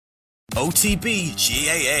OTB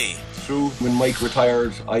GAA. True, when Mike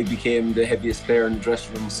retired, I became the heaviest player in the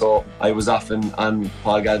dressing room, so I was often on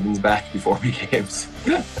Paul Galvin's back before big games.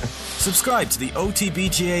 Subscribe to the OTB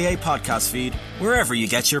GAA podcast feed wherever you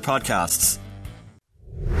get your podcasts.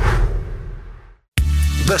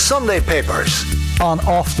 The Sunday Papers on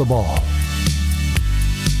Off the Ball.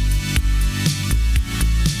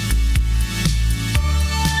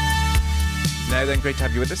 Now then, great to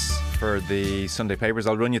have you with us for the Sunday Papers.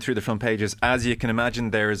 I'll run you through the front pages. As you can imagine,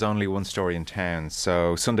 there is only one story in town.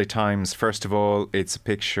 So Sunday Times, first of all, it's a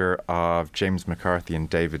picture of James McCarthy and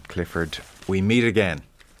David Clifford. We meet again,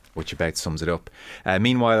 which about sums it up.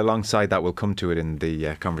 Meanwhile, alongside that, we'll come to it in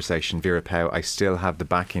the conversation, Vera Pauw, I still have the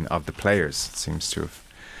backing of the players. It seems to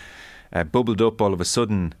have bubbled up all of a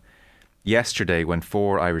sudden yesterday when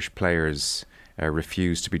 4 Irish players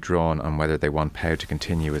refused to be drawn on whether they want Pauw to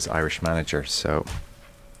continue as Irish manager. So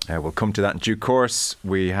we'll come to that in due course.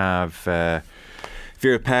 We have Vera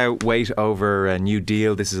Pauw wait over a new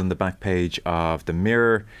deal. This is on the back page of the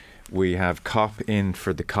Mirror. We have Kop in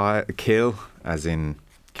for the kill, as in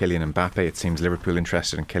Kylian Mbappe. It seems Liverpool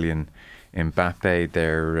interested in Kylian Mbappe.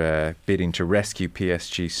 They're bidding to rescue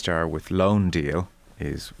PSG star with loan deal,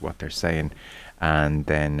 is what they're saying. And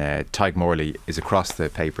then Tadhg Morley is across the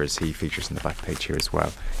papers. He features on the back page here as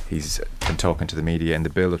well. He's been talking to the media in the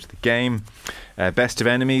build-up to the game. Best of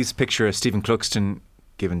enemies, picture of Stephen Cluxton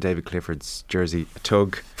giving David Clifford's jersey a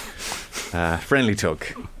tug. Friendly tug.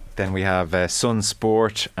 Then we have Sun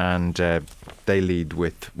Sport, and they lead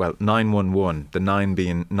with, 9-1-1. The 9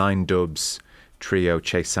 being 9 Dubs trio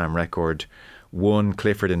Chase Sam record. 1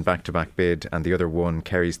 Clifford in back-to-back bid, and the other 1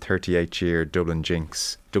 Kerry's 38-year Dublin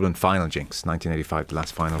final jinx, 1985, the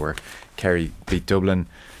last final where Kerry beat Dublin.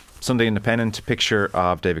 Sunday Independent, picture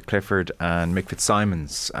of David Clifford and Mick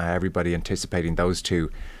Fitzsimons. Everybody anticipating those two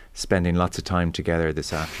spending lots of time together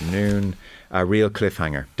this afternoon. A real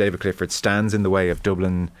cliffhanger. David Clifford stands in the way of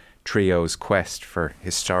Dublin trio's quest for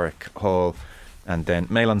historic haul. And then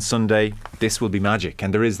Mail on Sunday, this will be magic.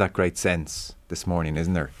 And there is that great sense this morning,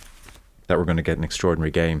 isn't there, that we're going to get an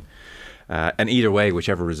extraordinary game. And either way,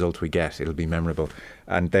 whichever result we get, it'll be memorable.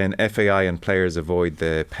 And then FAI and players avoid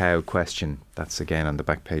the Pauw question. That's again on the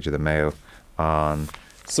back page of the Mail on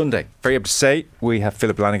Sunday. Very happy to say we have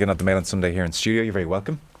Philip Lanigan of the Mail on Sunday here in studio. You're very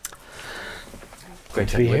welcome. Great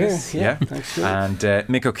to be here. Yeah. Thanks. And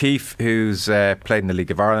Mick O'Keefe, who's played in the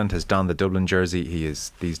League of Ireland, has donned the Dublin jersey. He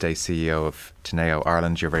is these days CEO of Teneo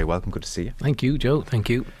Ireland. You're very welcome. Good to see you. Thank you, Joe. Thank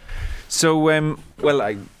you. So,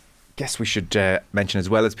 I guess we should mention, as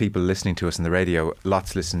well as people listening to us on the radio,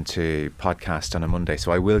 lots listen to podcast on a Monday,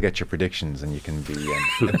 so I will get your predictions and you can be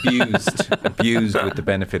abused with the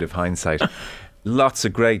benefit of hindsight. Lots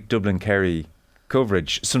of great Dublin Kerry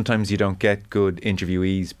coverage. Sometimes you don't get good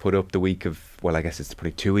interviewees put up the week of, I guess it's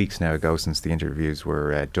probably 2 weeks now ago since the interviews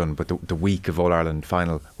were done, but the week of All-Ireland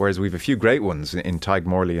final, whereas we've a few great ones in Tadhg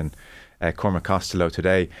Morley and Cormac Costello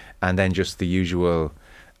today, and then just the usual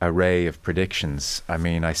array of predictions. I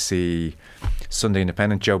mean, I see Sunday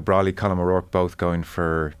Independent, Joe Brawley, Colin O'Rourke both going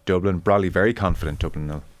for Dublin. Brawley very confident Dublin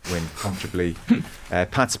will win comfortably.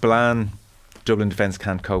 Pat Spillane, Dublin defence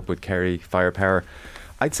can't cope with Kerry firepower.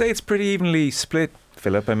 I'd say it's pretty evenly split,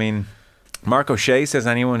 Philip. I mean, Mark O'Shea says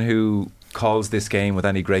anyone who calls this game with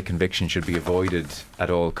any great conviction should be avoided at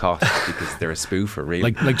all costs because they're a spoofer,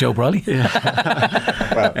 really. Like Joe Brawley?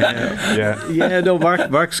 No,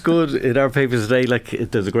 Mark's good in our papers today.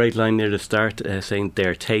 There's a great line near the start saying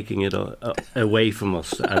they're taking it away from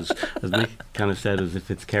us, as Mick kind of said, as if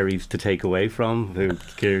it's Kerry's to take away from, who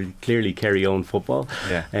clearly Kerry own football.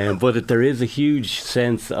 But there is a huge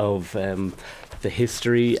sense of the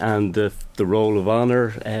history and the roll of honour,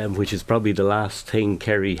 which is probably the last thing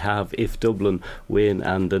Kerry have if Dublin win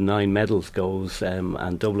and the 9 medals goes,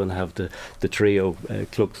 and Dublin have the trio,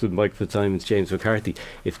 Cluxton, Mike Fitzsimons, James McCarthy.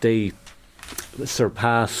 If they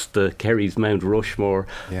surpass the Kerry's Mount Rushmore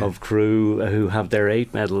of crew who have their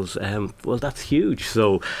 8 medals, that's huge.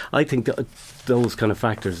 So I think those kind of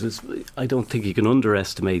factors, I don't think you can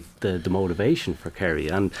underestimate the motivation for Kerry.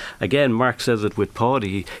 And again, Mark says it with Paddy.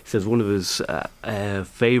 He says one of his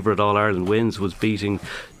favourite All-Ireland wins was beating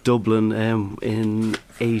Dublin in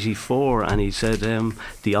 84, and he said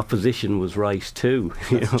the opposition was right too.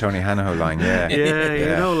 Tony Hanaho line,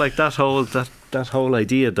 that whole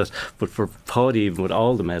idea that, but for Paddy, even with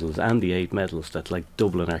all the medals and the 8 medals, that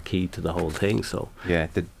Dublin are key to the whole thing. So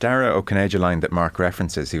the Dara O'Conaja line that Mark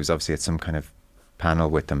references, he was obviously at some kind of panel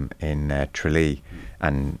with them in Tralee,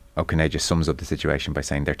 and O'Conaja sums up the situation by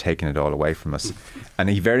saying they're taking it all away from us, and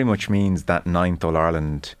he very much means that 9th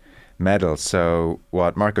All-Ireland medal. So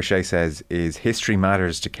what Mark O'Shea says is history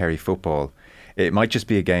matters to Kerry football. it might just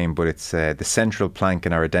be a game, but it's the central plank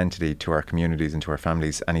in our identity to our communities and to our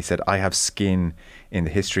families. And he said, I have skin in the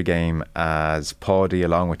history game as Paddy,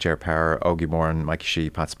 along with Ger Power, Ogie Moran, Mikey Shee,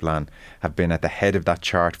 Pat Spillane, have been at the head of that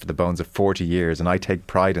chart for the bones of 40 years, and I take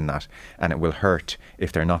pride in that, and it will hurt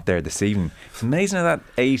if they're not there this evening. It's amazing how that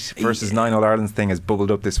 8 versus 9 All-Irelands thing has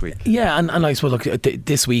bubbled up this week. Yeah, and I suppose, look,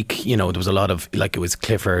 this week, there was a lot of, like, it was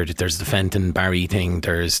Clifford, there's the Fenton Barry thing,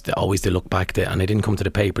 there's always the look back, and I didn't come to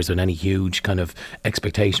the papers with any huge kind of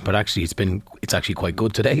expectation, but actually it's actually quite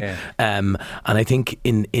good today. Yeah. And I think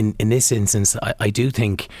in this instance, I do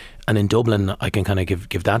think, and in Dublin I can kind of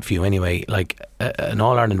give that view anyway, like an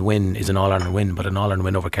All-Ireland win is an All-Ireland win, but an All-Ireland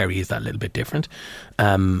win over Kerry is that little bit different.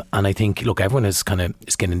 And I think, look, everyone has kind of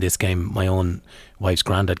skin in this game. My own wife's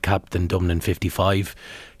granddad captained Dublin in 55.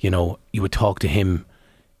 You would talk to him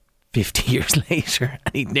 50 years later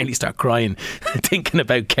and he'd nearly start crying thinking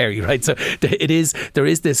about Kerry, right? So there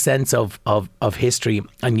is this sense of history,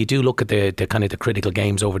 and you do look at the kind of the critical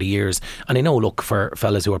games over the years, and I know, look, for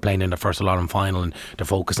fellas who are playing in their first All-Ireland final and they're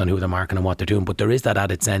focused on who they're marking and what they're doing, but there is that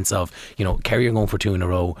added sense of, Kerry are going for 2 in a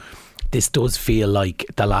row. This does feel like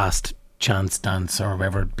the last chance dance, or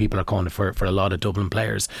whatever people are calling it, for a lot of Dublin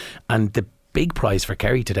players. And the big prize for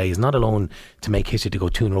Kerry today is not alone to make history to go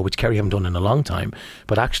 2 in a row, which Kerry haven't done in a long time,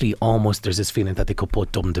 but actually almost there's this feeling that they could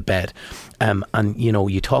put Dublin to bed. And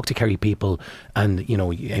you talk to Kerry people, and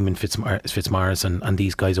Eamon Fitzmaurice and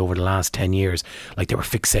these guys over the last 10 years, like, they were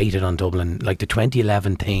fixated on Dublin. Like, the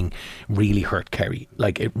 2011 thing really hurt Kerry,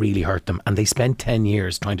 like it really hurt them, and they spent 10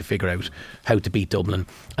 years trying to figure out how to beat Dublin,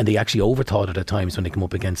 and they actually overthought it at times when they come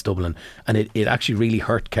up against Dublin, and it actually really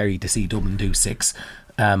hurt Kerry to see Dublin do 6.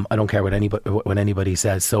 I don't care what anybody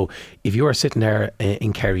says. So if you are sitting there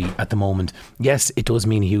in Kerry at the moment, yes, it does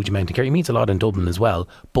mean a huge amount in Kerry. It means a lot in Dublin as well.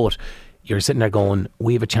 But you're sitting there going,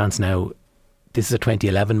 we have a chance now. This is a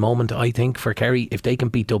 2011 moment, I think, for Kerry. If they can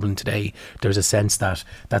beat Dublin today, there's a sense that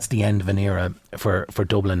that's the end of an era for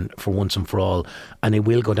Dublin for once and for all. And it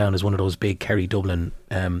will go down as one of those big Kerry-Dublin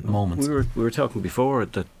moments. We were talking before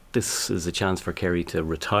that this is a chance for Kerry to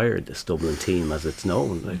retire this Dublin team as it's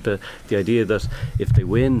known. Like the idea that if they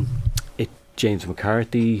win, James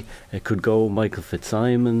McCarthy, it could go Michael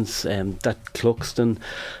Fitzsimons, that Cluxton,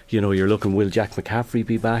 you're looking, will Jack McCaffrey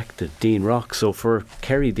be back, the Dean Rock. So for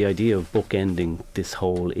Kerry, the idea of bookending this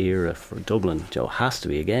whole era for Dublin, has to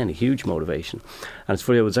be, again, a huge motivation. And it's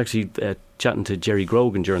funny, I was actually chatting to Jerry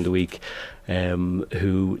Grogan during the week,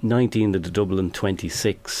 who 19 of the Dublin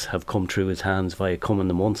 26 have come through his hands via Come in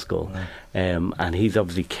the Months goal. Wow. And he's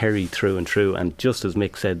obviously Kerry through and through. And just as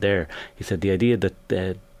Mick said there, he said the idea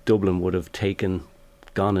that Dublin would have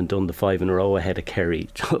gone and done the 5 in a row ahead of Kerry,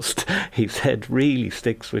 he said, really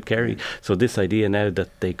sticks with Kerry. So this idea now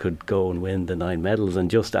that they could go and win the 9 medals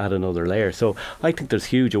and just add another layer. So I think there's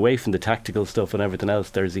huge, away from the tactical stuff and everything else,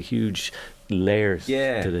 there's a huge layers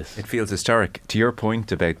to this. It feels historic. To your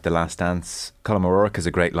point about the last dance, Colin O'Rourke has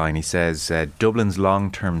a great line. He says, Dublin's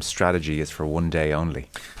long-term strategy is for one day only.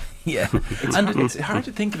 Yeah. It's hard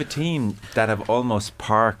to think of a team that have almost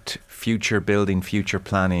parked future building, future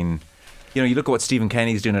planning. You look at what Stephen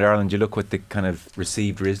Kenny's doing at Ireland, you look what the kind of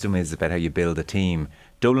received wisdom is about how you build a team.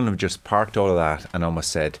 Dublin have just parked all of that and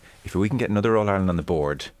almost said, if we can get another All-Ireland on the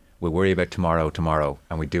board, we'll worry about tomorrow,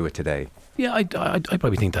 and we do it today. Yeah, I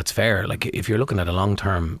probably think that's fair. Like, if you're looking at a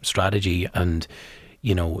long-term strategy and,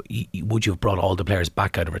 would you have brought all the players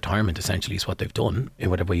back out of retirement, essentially, is what they've done, in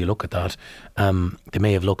whatever way you look at that. They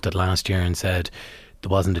may have looked at last year and said there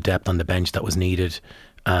wasn't the depth on the bench that was needed.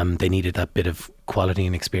 They needed that bit of quality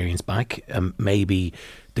and experience back. Maybe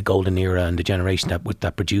the golden era and the generation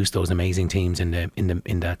that produced those amazing teams in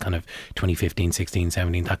that kind of 2015, 16,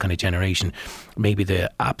 17, that kind of generation, maybe the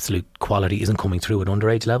absolute quality isn't coming through at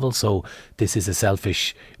underage level. So this is a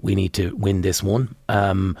selfish, we need to win this one.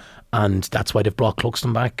 And that's why they've brought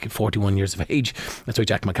Cluxton back, 41 years of age. That's why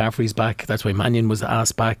Jack McCaffrey's back. That's why Mannion was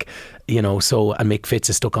asked back. So, and Mick Fitz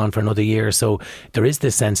is stuck on for another year. So there is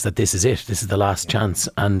this sense that this is it. This is the last chance.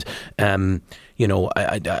 And what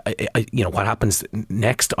happens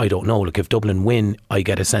next, I don't know. Look, if Dublin win, I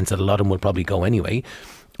get a sense that a lot of them will probably go anyway.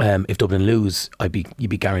 If Dublin lose, you'd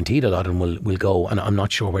be guaranteed a lot of them will go. And I'm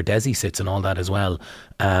not sure where Desi sits and all that as well.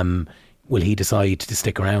 Will he decide to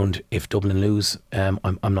stick around if Dublin lose? I'm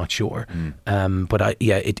not sure. But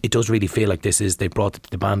it does really feel like they brought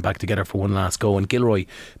the band back together for one last go. And Gilroy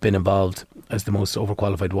been involved as the most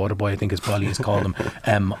overqualified water boy, I think, as Polly has called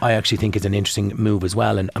him. I actually think it's an interesting move as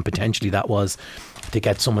well. And potentially that was to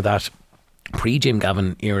get some of that pre-Jim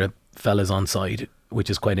Gavin era fellas on side, which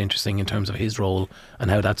is quite interesting in terms of his role and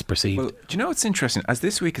how that's perceived. Well, do you know what's interesting? As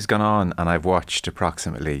this week has gone on and I've watched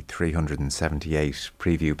approximately 378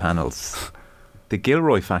 preview panels, the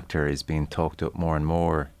Gilroy factor is being talked up more and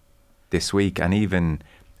more this week, and even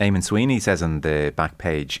Eamon Sweeney says on the back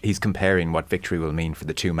page he's comparing what victory will mean for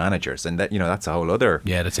the two managers, and that, you know, that's a whole other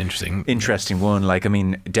that's interesting one. Like, I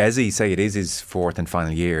mean, Desi, say it is his fourth and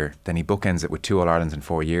final year, then he bookends it with 2 All-Irelands in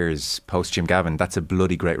 4 years post Jim Gavin. That's a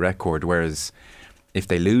bloody great record. Whereas if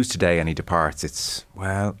they lose today and he departs, it's,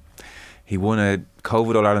 well, he won a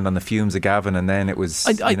COVID All-Ireland on the fumes of Gavin, and then it was,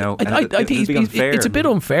 I think it's a bit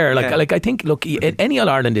unfair. Like I think, look, any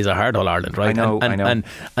All-Ireland is a hard All-Ireland, right? I know.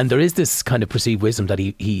 And there is this kind of perceived wisdom that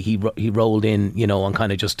he rolled in, you know, and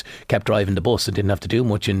kind of just kept driving the bus and didn't have to do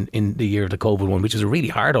much in the year of the COVID one, which is a really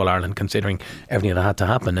hard All-Ireland considering everything that had to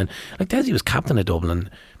happen. And like Desi was captain of Dublin.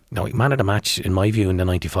 No, he man of the match, in my view, in the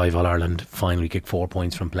 95 All-Ireland final. He kicked 4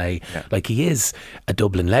 points from play. Yeah. Like, he is a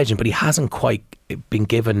Dublin legend, but he hasn't quite been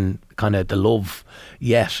given kind of the love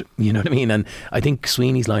yet, you know what I mean? And I think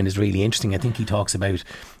Sweeney's line is really interesting. I think he talks about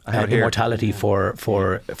immortality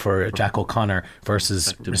for Jack O'Connor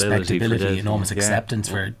versus respectability and almost acceptance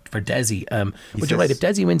for Desi. But you're right, if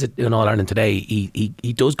Desi wins it in All-Ireland today,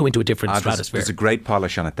 he does go into a different stratosphere. There's a great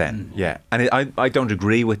polish on it then, yeah. And I don't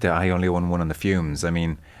agree with the I only won one on the fumes. I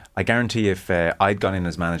mean, I guarantee if I'd gone in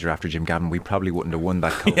as manager after Jim Gavin, we probably wouldn't have won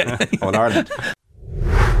that All-Ireland.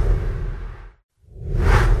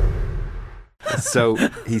 So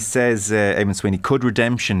he says, Eamon Sweeney, could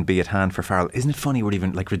redemption be at hand for Farrell? Isn't it funny we're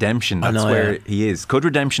even like redemption? That's where he is. Could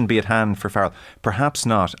redemption be at hand for Farrell? Perhaps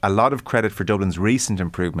not. A lot of credit for Dublin's recent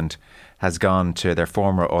improvement has gone to their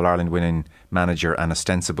former All-Ireland winning manager and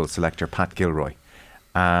ostensible selector, Pat Gilroy.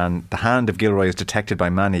 And the hand of Gilroy is detected by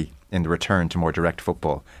many in the return to more direct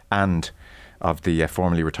football and of the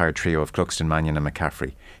formerly retired trio of Cluxton, Mannion and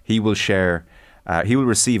McCaffrey. He will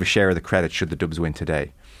receive a share of the credit should the Dubs win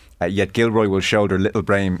today. Yet Gilroy will shoulder little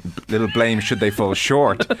blame should they fall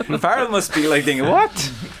short. Farrell must be like thinking,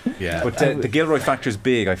 what? Yeah. But the Gilroy factor is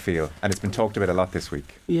big, I feel, and it's been talked about a lot this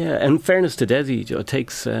week. Yeah, and in fairness to Desi, it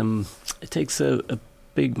takes a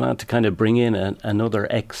big man to kind of bring in another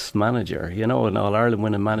ex-manager, you know, an All-Ireland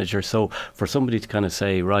winning manager. So for somebody to kind of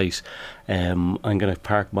say, right, I'm going to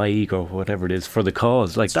park my ego, whatever it is, for the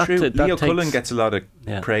cause, like that. Leo Cullen gets a lot of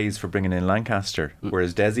praise for bringing in Lancaster,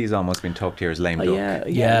 whereas Desi's almost been talked here as lame duck.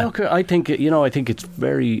 Yeah. Look, I think it's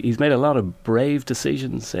he's made a lot of brave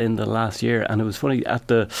decisions in the last year, and it was funny I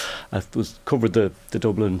covered the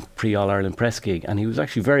Dublin pre-All-Ireland press gig, and he was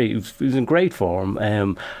actually he was in great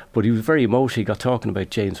form, but he was very emotional. He got talking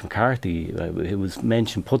about James McCarthy. It was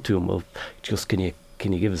put to him, well, just can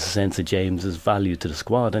you give us a sense of James's value to the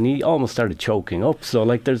squad? And he almost started choking up. So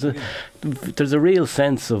like there's a real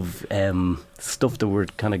sense of stuff that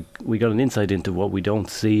we got an insight into what we don't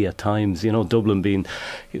see at times. You know, Dublin being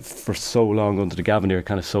for so long under the Gavin era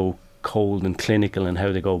kind of so cold and clinical in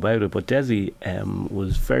how they go about it, but Desi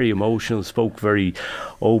was very emotional, spoke very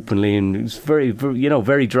openly, and it was very, very,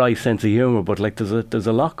 very dry sense of humour. But like there's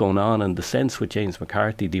a lot going on, and the sense with James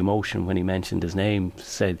McCarthy, the emotion when he mentioned his name,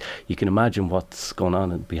 said you can imagine what's going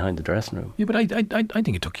on behind the dressing room. Yeah, but I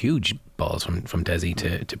think it took huge balls from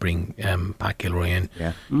Desi to bring Pat Gilroy in.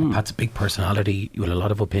 Yeah. Pat's a big personality with a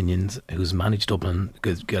lot of opinions, who's managed Dublin,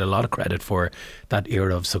 get a lot of credit for that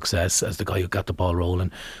era of success as the guy who got the ball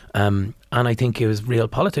rolling. And I think it was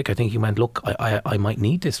realpolitik. I think he went, look, I might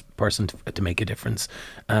need this person to make a difference.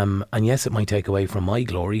 And yes, it might take away from my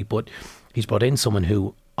glory, but he's brought in someone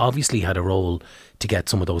who obviously had a role to get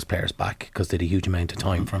some of those players back because they had a huge amount of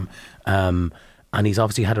time from. And he's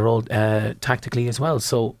obviously had a role tactically as well.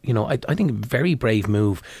 So, I think a very brave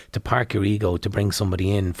move to park your ego to bring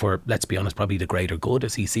somebody in for, let's be honest, probably the greater good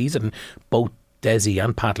as he sees it. And both Desi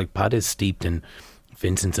and Pat, like Pat is steeped in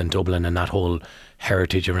Vincent's and Dublin and that whole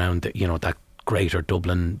heritage around, that greater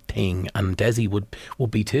Dublin thing. And Desi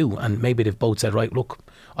would be too. And maybe they've both said, right, look,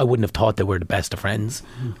 I wouldn't have thought they were the best of friends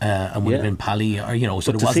and would have been pally, or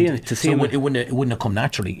so it wouldn't have come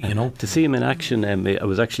naturally, To see him in action, I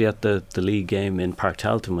was actually at the league game in Park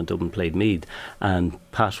Talton when Dublin played Meath, and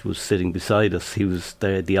Pat was sitting beside us. He was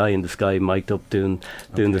the eye in the sky, mic'd up doing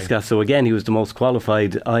the sky. So again, he was the most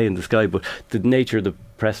qualified eye in the sky, but the nature of the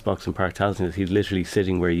press box in Park Talton is he's literally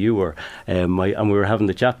sitting where you were, and we were having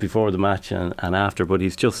the chat before the match and after, but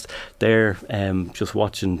he's just there just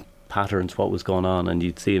watching patterns, what was going on, and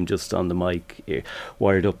you'd see him just on the mic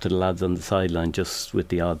wired up to the lads on the sideline just with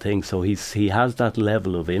the odd thing. So he has that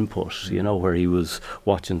level of input, where he was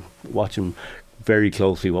watching very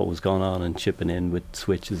closely what was going on and chipping in with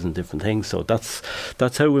switches and different things. So that's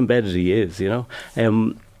how embedded he is,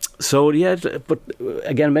 So yeah, but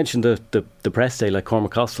again, I mentioned the press day. Like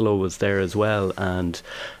Cormac Costello was there as well, and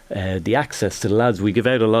the access to the lads. We give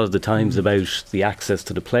out a lot of the times about the access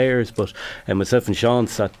to the players, but myself and Sean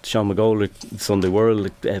McGoldrick, Sunday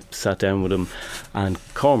World, sat down with him, and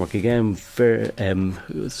Cormac again.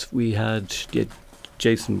 We had.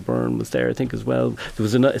 Jason Byrne was there, I think, as well. There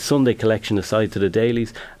was a Sunday collection aside to the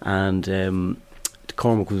dailies, and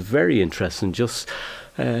Cormac was very interesting. Just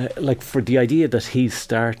like for the idea that he's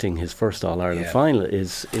starting his first All Ireland final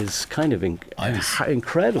is kind of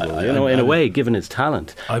incredible, in a way, given his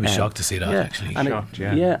talent. I was shocked to see that, actually.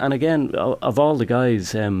 And again, of all the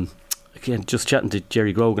guys, again, just chatting to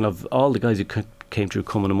Jerry Grogan, of all the guys who came through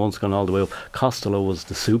coming a month's gone all the way up, Costello was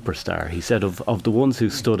the superstar. He said of the ones who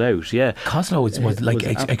stood out. Costello was like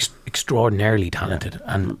extraordinarily talented,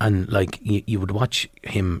 and like you would watch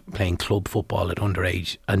him playing club football at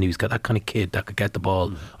underage, and he was got that kind of kid that could get the ball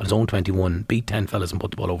on his own 21, beat 10 fellas and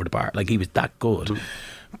put the ball over the bar. Like, he was that good.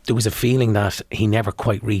 There was a feeling that he never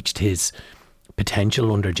quite reached his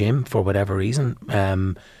potential under Jim for whatever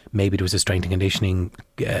reason. Maybe there was a strength and conditioning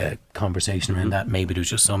conversation around that. Maybe there was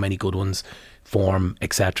just so many good ones, form,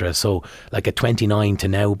 etc. So, like, at 29 to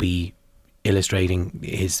now be illustrating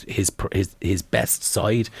his best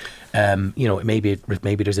side, maybe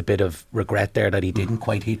there's a bit of regret there that he didn't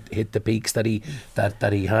quite hit the peaks that he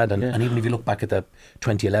had, and even if you look back at the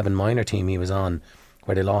 2011 minor team he was on,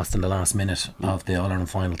 where they lost in the last minute of the All-Ireland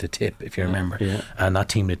final to Tip, if you remember, and that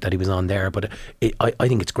team that he was on there. But I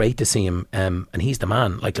think it's great to see him, and he's the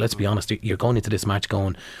man. Like, let's be honest, you're going into this match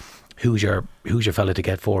going, who's your fella to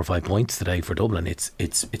get 4 or 5 points today for Dublin? It's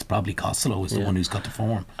probably Costello is the one who's got the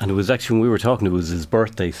form. And it was actually, when we were talking, it was his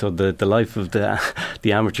birthday, so the life of the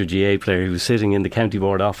amateur GA player. He was sitting in the county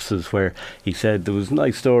board offices, where he said there was a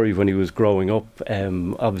nice story when he was growing up.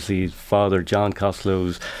 Obviously his father, John Costello,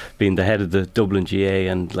 was being the head of the Dublin GA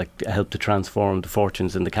and like helped to transform the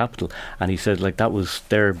fortunes in the capital, and he said like that was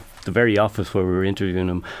the very office where we were interviewing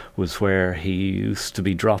him was where he used to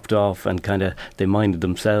be dropped off, and kind of they minded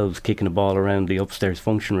themselves, kicking a ball around the upstairs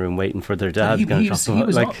function room waiting for their dad. He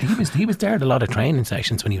was there at a lot of training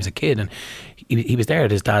sessions when he was a kid, and he was there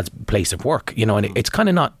at his dad's place of work, and it's kind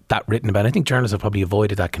of not that written about. I think journalists have probably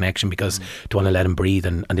avoided that connection because they want to let him breathe,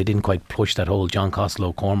 and they didn't quite push that whole John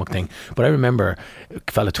Costello Cormac thing. But I remember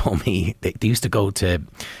a fella told me they used to go to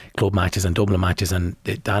club matches and Dublin matches, and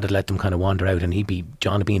dad had let them kind of wander out, and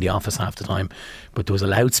John would be in the office half the time, but there was a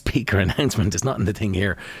loudspeaker announcement. It's not in the thing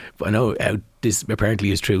here, but I know this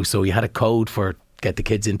apparently is true. So you had a code for get the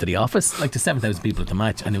kids into the office, like the 7,000 people at the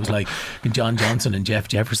match, and it was like John Johnson and Jeff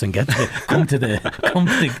Jefferson come to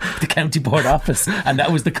the county board office, and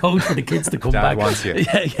that was the code for the kids to come Dad back. Wants you.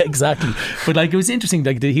 Yeah, exactly. But like, it was interesting,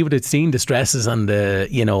 like he would have seen the stresses and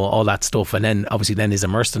the all that stuff, and then obviously then is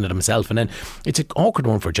immersed in it himself, and then it's an awkward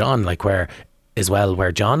one for John, like where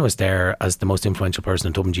John was there as the most influential person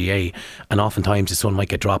in Dublin GA, and oftentimes his son might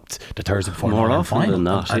get dropped the Thursday before more often final than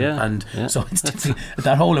not, and so it's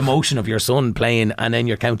that whole emotion of your son playing, and then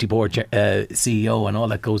your county board CEO and all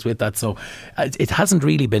that goes with that. So it hasn't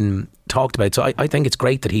really been talked about. So I think it's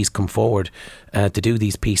great that he's come forward to do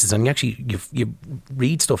these pieces, and you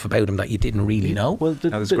read stuff about him that you didn't really know. Well,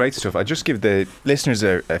 that was great stuff. I'll just give the listeners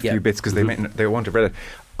a few bits, because they won't have read it.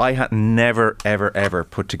 I had never, ever, ever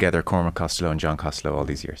put together Cormac Costello and John Costello all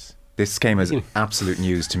these years. This came as absolute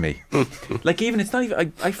news to me. Like, even it's not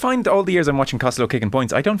even. I find all the years I'm watching Costello kicking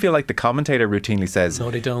points, I don't feel like the commentator routinely says, "No,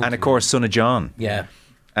 they don't." And of course, son of John. Yeah.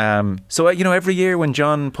 So every year when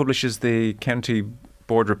John publishes the county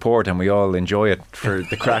board report, and we all enjoy it for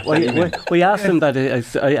the crack. We asked him that.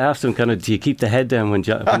 I asked him, kind of, do you keep the head down when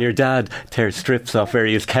your dad tears strips off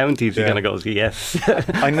various counties? He kind of goes, yes.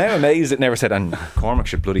 I'm now amazed it never said, and Cormac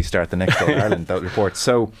should bloody start the next All Ireland, that report.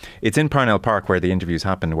 So it's in Parnell Park where the interviews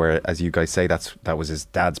happened, where, as you guys say, that was his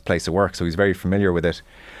dad's place of work, so he's very familiar with it.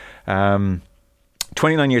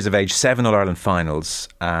 29 years of age, 7 All Ireland finals,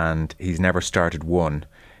 and he's never started one.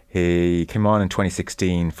 He came on in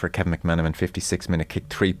 2016 for Kevin McManaman, 56-minute kick,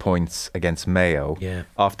 3 points against Mayo. Yeah.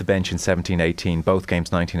 Off the bench in 17-18, both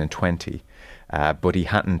games 19 and 20. But he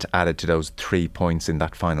hadn't added to those 3 points in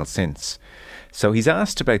that final since. So he's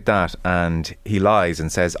asked about that, and he lies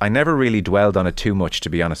and says, I never really dwelled on it too much, to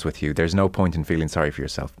be honest with you. There's no point in feeling sorry for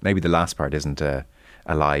yourself. Maybe the last part isn't a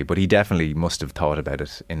lie, but he definitely must have thought about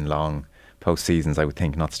it in long post-seasons, I would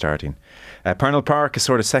think, not starting. Parnell Park is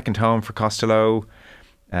sort of second home for Costello.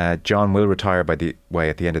 John will retire at the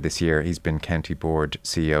end of this year. He's been county board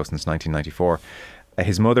CEO since 1994.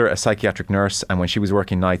 His mother, a psychiatric nurse, and when she was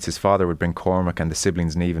working nights, his father would bring Cormac and the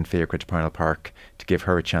siblings Niamh and Fiachra to Parnell Park to give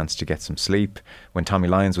her a chance to get some sleep. When Tommy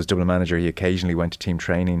Lyons was Dublin manager, he occasionally went to team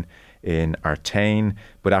training. in Artane,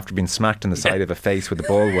 but after being smacked on the side of a face with a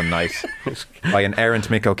ball one night by an errant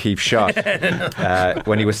Mick O'Keefe shot,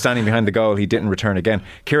 when he was standing behind the goal, he didn't return again.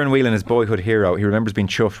 Kieran Whelan, his boyhood hero, he remembers being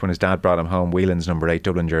chuffed when his dad brought him home Whelan's number 8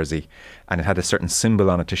 Dublin jersey, and it had a certain symbol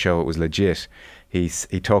on it to show it was legit. He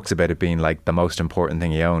talks about it being like the most important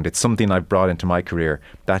thing he owned. It's something I've brought into my career.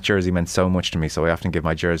 That jersey meant so much to me, so I often give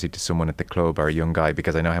my jersey to someone at the club or a young guy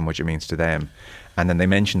because I know how much it means to them. And then they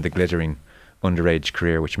mentioned the glittering underage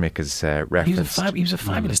career which Mick has referenced. He was a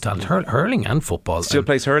fabulous talent, hurling and football. Still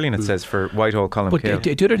plays hurling, it says, for Whitehall Column. But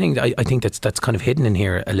the other thing I think that's kind of hidden in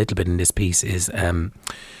here a little bit in this piece is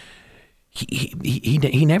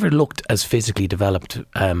he never looked as physically developed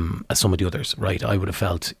as some of the others, right? I would have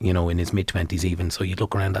felt, in his mid-20s even. So you'd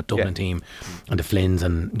look around that Dublin team and the Flynns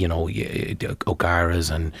and, the O'Gara's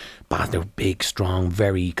and Bath, they're big, strong,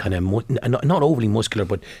 very kind of, not overly muscular,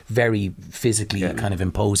 but very physically kind of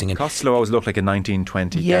imposing. And Costello always looked like a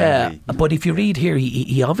 1920 Yeah, but if you read here,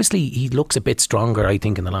 he obviously, he looks a bit stronger, I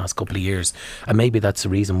think, in the last couple of years. And maybe that's the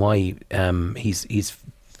reason why he's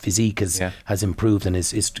physique has improved and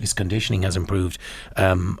his conditioning has improved.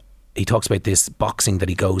 He talks about this boxing that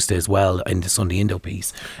he goes to as well in the Sunday Indo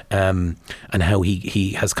piece, and how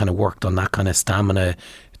he has kind of worked on that kind of stamina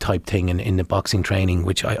type thing in the boxing training,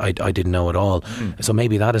 which I didn't know at all. So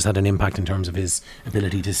maybe that has had an impact in terms of his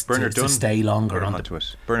ability to stay longer on it.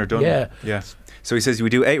 Bernard Dunn. Yeah. So he says, we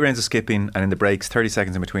do 8 rounds of skipping, and in the breaks, 30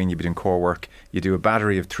 seconds in between, you'd be doing core work. You do a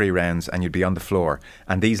battery of 3 rounds, and you'd be on the floor.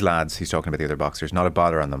 And these lads, he's talking about the other boxers, not a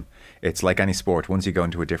bother on them. It's like any sport. Once you go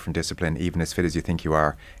into a different discipline, even as fit as you think you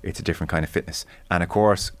are, it's a different kind of fitness. And of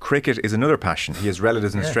course, cricket is another passion. He has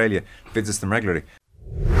relatives in Australia, visits them regularly.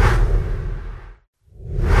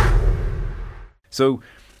 So,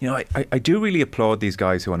 I do really applaud these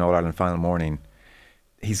guys who on All-Ireland final morning,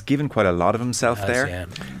 he's given quite a lot of himself there. Yeah.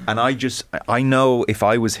 And I know if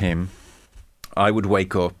I was him, I would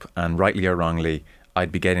wake up and rightly or wrongly,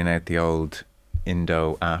 I'd be getting out the old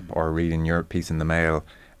Indo app or reading your piece in the Mail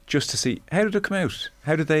just to see, how did it come out?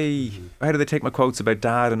 How did they take my quotes about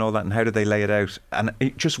Dad and all that, and how did they lay it out? And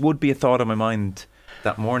it just would be a thought on my mind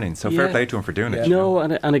that morning. So fair play to him for doing it. No,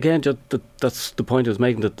 and again, that's the point I was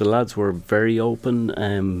making, that the lads were very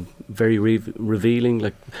open, very revealing.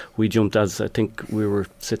 Like, we jumped, as I think we were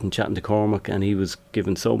sitting chatting to Cormac, and he was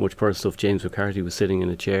giving so much personal stuff. James McCarthy was sitting in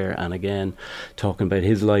a chair and again talking about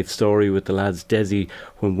his life story with the lads. Desi,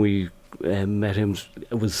 when we met him,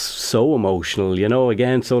 it was so emotional,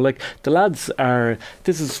 again. So like, the lads are,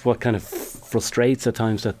 this is what kind of frustrates at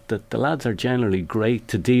times, that the lads are generally great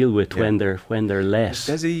to deal with when they're let. Has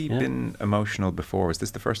Desi been emotional before? Was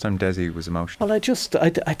this the first time Desi was emotional? Well, I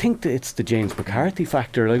think that it's the James McCarthy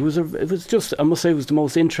factor. Like, it was just, I must say, it was the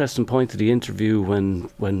most interesting point of the interview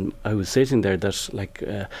when I was sitting there, that like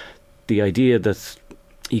the idea that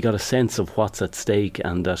you got a sense of what's at stake,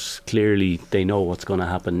 and that clearly they know what's going to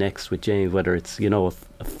happen next with James, whether it's a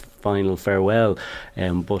final farewell,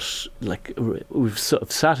 but like, we've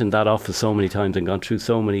sat in that office so many times and gone through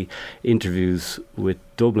so many interviews with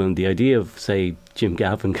Dublin. The idea of, say, Jim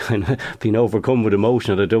Gavin kind of being overcome with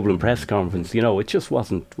emotion at a Dublin press conference, it just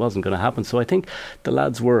wasn't going to happen. So I think the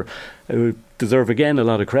lads deserve again a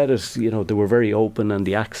lot of credit. They were very open, and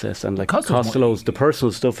the access, and like Costello's, the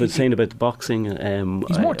personal stuff is saying about the boxing.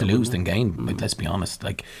 He's more to lose than gain. Like, let's be honest.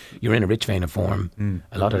 Like, you're in a rich vein of form.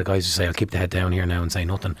 A lot of the guys who say, I'll keep the head down here now and say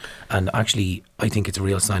nothing. And actually, I think it's a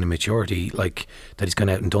real sign of maturity, like, that he's gone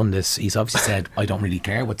out and done this. He's obviously said, I don't really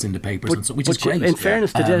care what's in the papers, which is great. In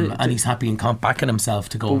fairness, and he's happy and backing himself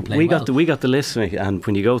to go and play we got the list, and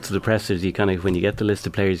when you go to the pressers, when you get the list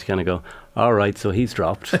of players, you kind of go, all right, so he's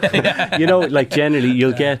dropped. Like, generally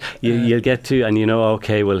you'll get to, and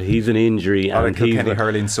okay, well, he's an injury, and Kenny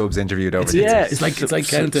Hurling subs interviewed over. It's like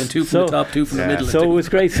counting 2 from the top, 2 from the middle. So it was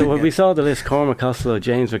great. So when we saw the list, Cormac, Costello,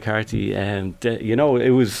 James McCarthy,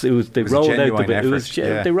 it was they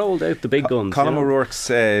rolled out the big guns. Colin O'Rourke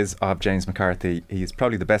says of James McCarthy, he's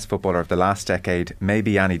probably the best footballer of the last decade,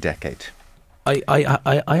 maybe any decade. I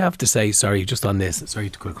have to say, sorry, just on this, sorry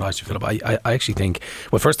to cut across you, Philip, I actually think,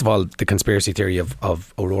 well, first of all, the conspiracy theory of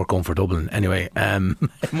O'Rourke going for Dublin, anyway,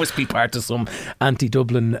 it must be part of some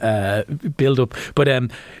anti-Dublin build-up, but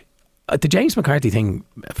the James McCarthy thing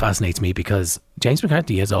fascinates me, because James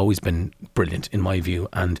McCarthy has always been brilliant in my view,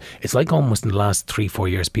 and it's like almost in the last 3-4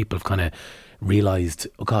 years people have kind of realised,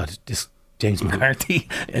 oh God, this James McCarthy,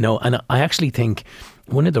 and I actually think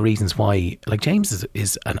one of the reasons why, like, James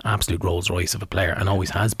is an absolute Rolls Royce of a player and always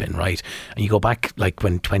has been, right? And you go back, like,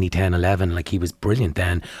 when 2010-11, like, he was brilliant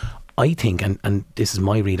then. I think, and this is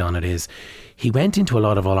my read on it, is he went into a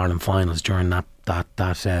lot of All-Ireland finals during that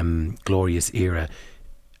glorious era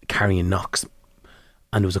carrying knocks.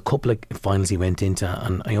 And there was a couple of finals he went into,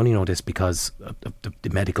 and I only know this because of the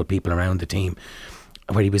medical people around the team,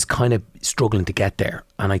 where he was kind of struggling to get there.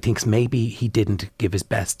 And I think maybe he didn't give his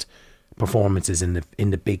best performances in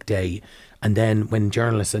the big day. And then when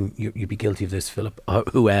journalists, and you'd be guilty of this, Philip,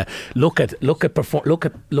 who look at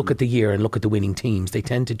the year and look at the winning teams, they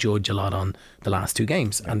tend to judge a lot on the last two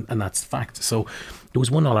games, and that's fact. So there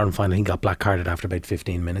was one All-Ireland final, he got black carded after about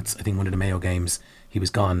 15 minutes. I think one of the Mayo games he was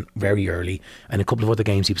gone very early, and a couple of other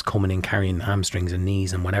games he was coming in carrying hamstrings and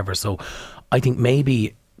knees and whatever. So I think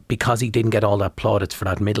maybe because he didn't get all that plaudits for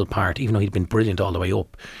that middle part, even though he'd been brilliant all the way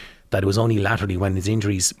up, that it was only laterally when his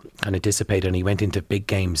injuries kind of dissipated and he went into big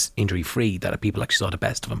games injury free that people actually saw the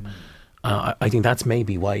best of him. I think that's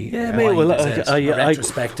maybe why. Yeah, a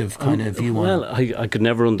retrospective kind of view on. Well, I could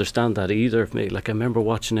never understand that either. Like, I remember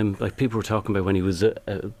watching him. Like, people were talking about when he was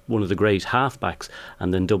one of the great halfbacks,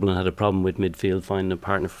 and then Dublin had a problem with midfield finding a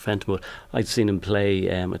partner for Fenton. But I'd seen him play.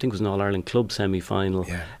 I think it was an All Ireland club semi-final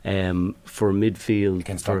for midfield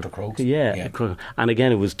against Dr. Croker. Yeah, and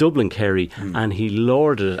again it was Dublin Kerry, and he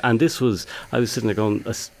lorded it. And this was, I was sitting there going,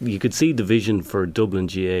 you could see the vision for Dublin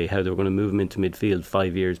GA, how they were going to move him into midfield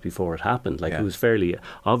 5 years before it happened. It was fairly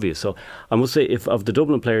obvious. So I must say, if of the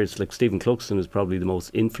Dublin players, like Stephen Cluxton is probably the most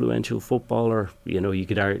influential footballer, you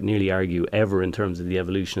could nearly argue ever in terms of the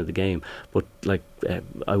evolution of the game. But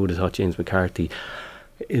I would have thought James McCarthy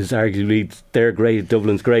is arguably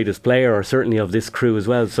Dublin's greatest player, or certainly of this crew as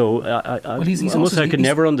well. So I could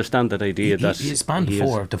never understand that idea. He spanned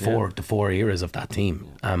the four eras of that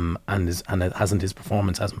team, and his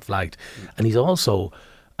performance hasn't flagged, and he's also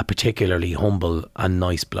a particularly humble and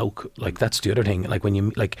nice bloke. Like, that's the other thing. Like,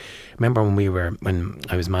 remember when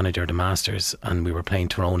I was manager of the Masters and we were playing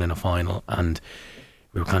Tyrone in a final, and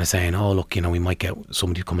we were kind of saying, oh look, we might get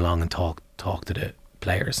somebody to come along and talk to the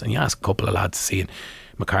players, and you ask a couple of lads to see it.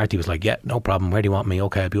 McCarthy was like, yeah, no problem, where do you want me?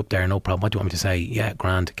 Okay, I'll be up there, no problem, what do you want me to say? Yeah,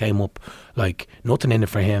 grand. Came up, like, nothing in it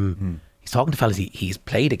for him. He's talking to fellas he's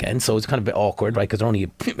played against, so it's kind of a bit awkward, right, because they're only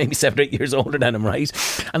maybe 7 or 8 years older than him, right?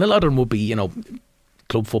 And a lot of them would be,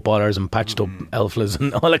 club footballers and patched up elflas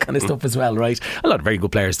and all that kind of stuff as well, right? A lot of very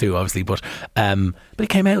good players too, obviously, but he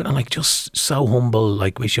came out and just so humble,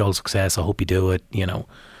 like, wish you all success, I hope you do it,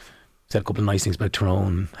 said a couple of nice things about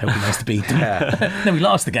Tyrone, how it'd be nice to beat them. Then we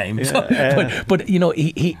lost the game. But he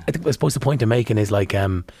I think I suppose the point I'm making is, like,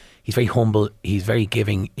 he's very humble, he's very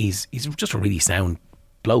giving, he's just a really sound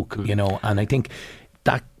bloke, and I think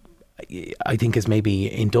that is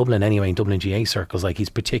maybe in Dublin anyway, in Dublin GA circles, like, he's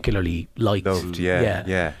particularly liked. Loved,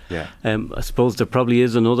 I suppose there probably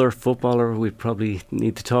is another footballer we probably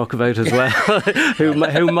need to talk about as well, who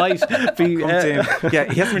might be. He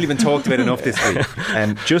hasn't really been talked about enough this week.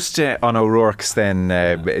 Just on O'Rourke's then,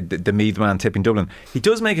 the Meath man tipping Dublin, he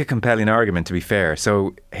does make a compelling argument, to be fair.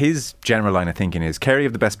 So his general line of thinking is Kerry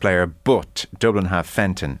have the best player, but Dublin have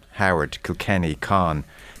Fenton, Howard, Kilkenny, Conn,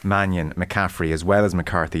 Mannion, McCaffrey, as well as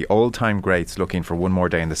McCarthy, all-time greats looking for one more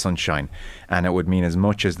day in the sunshine, and it would mean as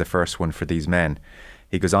much as the first one for these men.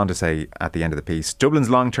 He goes on to say at the end of the piece, Dublin's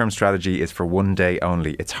long-term strategy is for one day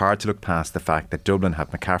only. It's hard to look past the fact that Dublin have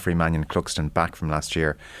McCaffrey, Mannion, Cluxton back from last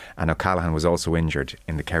year, and O'Callaghan was also injured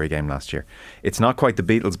in the Kerry game last year. It's not quite the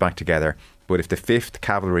Beatles back together, but if the 5th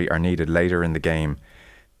cavalry are needed later in the game,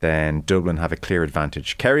 then Dublin have a clear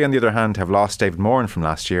advantage. Kerry, on the other hand, have lost David Moran from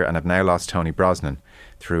last year and have now lost Tony Brosnan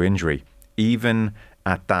through injury. Even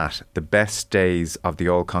at that, the best days of the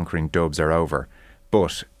all-conquering Dubs are over.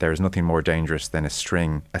 But there is nothing more dangerous than a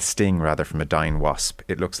sting from a dying wasp.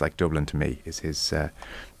 It looks like Dublin to me, is his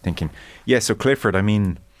thinking. Yeah, so Clifford, I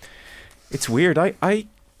mean, it's weird. I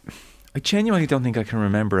genuinely don't think I can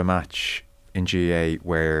remember a match in GAA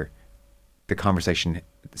where the conversation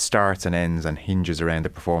starts and ends and hinges around the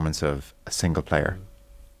performance of a single player.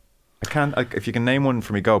 I can't. If you can name one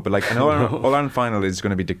for me, go. But like, an All-Ireland final is going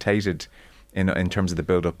to be dictated in terms of the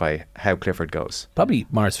build-up by how Clifford goes. Probably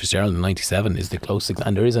Maurice Fitzgerald in '97 is the closest,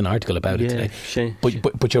 and there is an article about it today.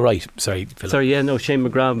 But you're right. Sorry, Philip. Shane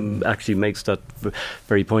McGrath actually makes that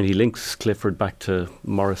very point. He links Clifford back to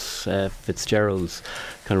Maurice Fitzgerald's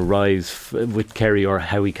kind of rise with Kerry, or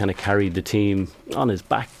how he kind of carried the team on his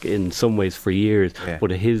back in some ways for years. Yeah.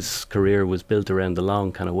 But his career was built around the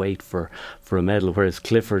long kind of wait for a medal, whereas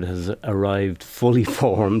Clifford has arrived fully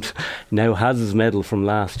formed, now has his medal from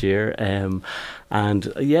last year.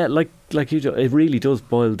 And yeah, like you do, it really does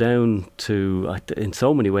boil down to, in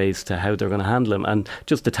so many ways, to how they're going to handle him, and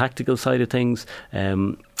just the tactical side of things.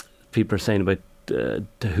 People are saying about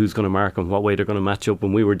who's going to mark them, what way they're going to match up,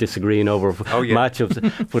 and we were disagreeing over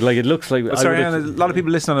matchups. But like, it looks like a lot of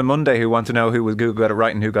people listen on a Monday who want to know who got it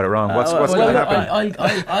right and who got it wrong. What's going to happen?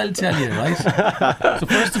 I'll tell you, right? So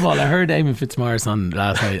first of all, I heard Eamon Fitzmaurice on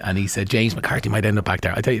last night, and he said James McCarthy might end up back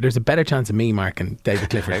there. I tell you, there's a better chance of me marking David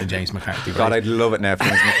Clifford than James McCarthy. Right? God, I'd love it now for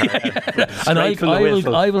James McCarthy. And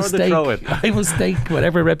I will stake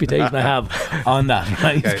whatever reputation I have on that,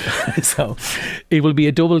 right? Okay. So it will be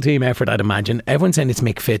a double team effort, I'd imagine. Everyone's saying it's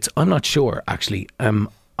Mick Fitz. I'm not sure, actually.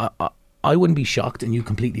 I wouldn't be shocked, and you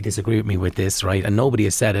completely disagree with me with this, right? And nobody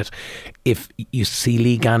has said it. If you see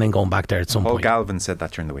Lee Gannon going back there at some point. Galvin said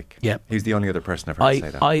that during the week. Yeah, he's the only other person I've heard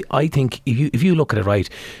say that. I think if you look at it, right,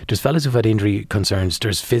 there's fellas who've had injury concerns.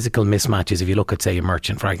 There's physical mismatches. If you look at, say, a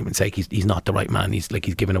Merchant, for argument's sake, he's not the right man. He's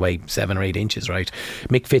given away 7 or 8 inches, right?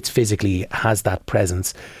 Mick Fitz physically has that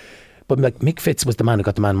presence. But like Mick Fitz was the man who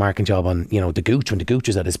got the man marking job on, the Gooch when the Gooch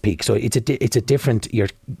was at his peak. So it's a different.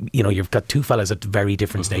 You've got two fellas at very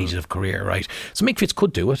different stages of career, right? So Mick Fitz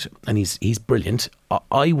could do it, and he's brilliant.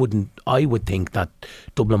 I would think that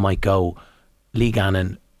Dublin might go Lee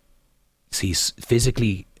Gannon. He's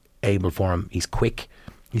physically able for him. He's quick.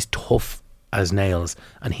 He's tough as nails,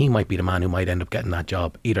 and he might be the man who might end up getting that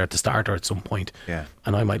job either at the start or at some point. Yeah,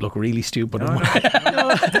 and I might look really stupid. By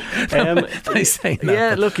saying that,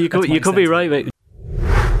 yeah, look, you could be right, mate.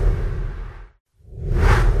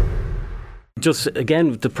 Just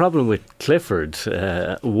again, the problem with Clifford,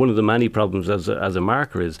 one of the many problems as a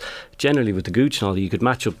marker is generally with the Gooch and all, you could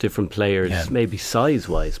match up different players, maybe size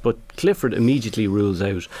wise, but Clifford immediately rules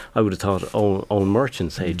out, I would have thought, Owen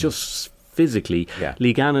Merchant, say, just physically.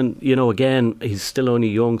 Lee Gannon, again, he's still only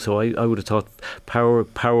young, so I would have thought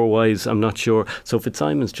power wise, I'm not sure. So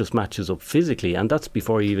Fitzsimons just matches up physically, and that's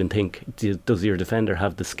before you even think, does your defender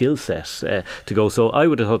have the skill set to go? So I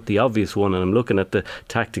would have thought the obvious one, and I'm looking at the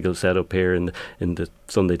tactical setup here in the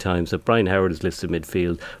Sunday Times, that Brian Howard is listed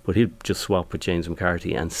midfield, but he'll just swap with James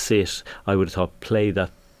McCarthy and sit. I would have thought play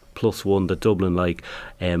that +1 that Dublin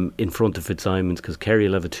in front of Fitzsimons, because Kerry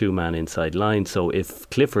will have a 2-man inside line. So if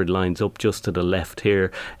Clifford lines up just to the left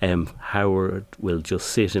here, Howard will just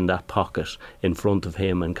sit in that pocket in front of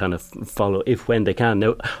him and kind of follow when they can.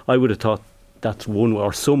 Now, I would have thought that's one,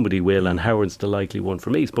 or somebody will, and Howard's the likely one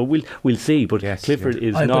for me. But we'll see. But Clifford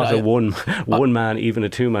is not a one man, even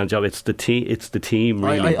a 2-man job. It's the team.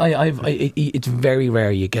 Really, it's very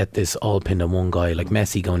rare you get this all pinned on one guy, like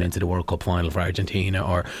Messi going into the World Cup final for Argentina,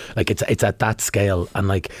 or like it's at that scale. And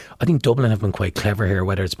like I think Dublin have been quite clever here,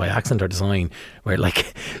 whether it's by accident or design, where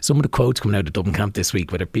like some of the quotes coming out of Dublin camp this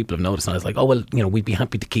week, whether people have noticed, and it's like, oh well, we'd be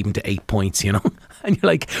happy to keep him to 8 points, and you're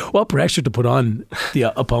like, what pressure to put on the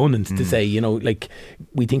opponent to say, like,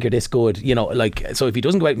 we think you're this good, like, so if he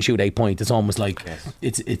doesn't go out and shoot 8 points, it's almost like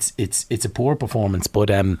it's a poor performance.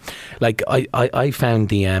 But like I found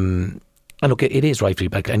the and look, it is rightfully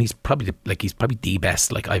back, and he's probably the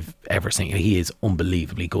best like I've ever seen. He is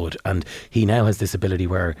unbelievably good, and he now has this ability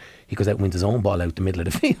where he goes out and wins his own ball out the middle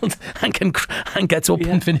of the field and gets up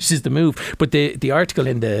and finishes the move. But the article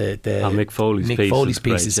in the Mick Foley's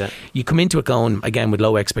pieces, you come into it going again with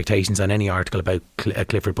low expectations on any article about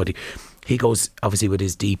Clifford, but he goes obviously with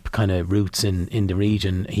his deep kind of roots in the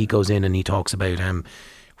region. He goes in and he talks about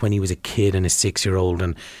when he was a kid and a 6-year-old,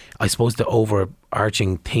 and I suppose the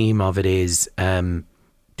overarching theme of it is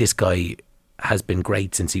this guy has been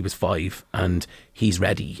great since he was 5, and he's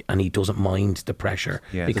ready and he doesn't mind the pressure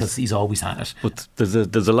because he's always had it. But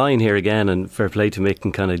there's a line here again, and fair play to Mick,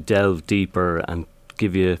 and kind of delve deeper and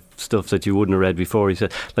give you stuff that you wouldn't have read before. He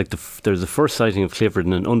said, like, there's the first sighting of Clifford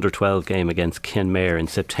in an under-12 game against Kenmare in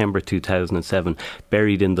September 2007,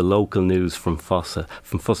 buried in the local news from Fossa.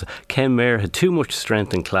 Kenmare had too much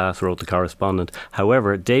strength and class, wrote the correspondent.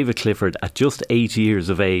 However, David Clifford, at just 8 years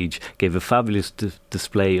of age, gave a fabulous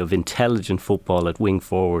display of intelligent football at wing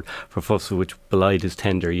forward for Fossa, which belied his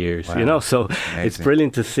tender years. Wow. So amazing. It's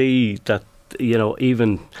brilliant to see that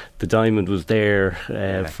even the diamond was there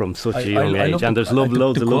from such a young age, and there's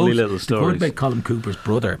loads of lovely little stories. The quote about Colin Cooper's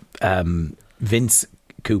brother, Vince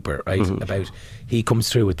Cooper, right? About he comes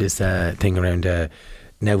through with this thing around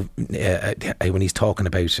now when he's talking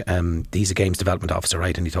about he's a games development officer,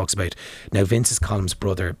 right? And he talks about now Vince is Colm's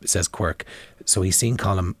brother, says Quirk. So he's seen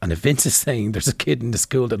Colm, and if Vince is saying there's a kid in the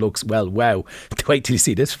school that looks wow, wait till you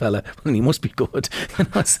see this fella, well, he must be good.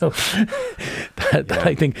 So that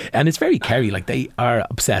I think, and it's very Kerry, like they are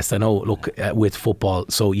obsessed, I know, look, with football.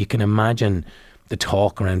 So you can imagine the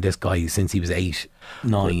talk around this guy since he was 8,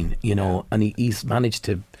 9, and he's managed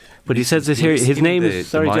to. But he says this here, his name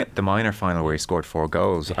is the minor final where he scored 4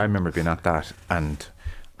 goals. I remember being at that, and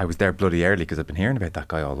I was there bloody early because I've been hearing about that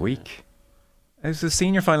guy all week. It was the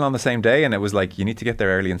senior final on the same day, and it was like, you need to get there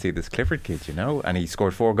early and see this Clifford kid, you know. And he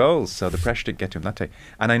scored 4 goals, so the pressure didn't get to him that day.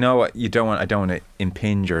 And I know I don't want to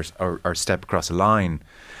impinge or step across a line,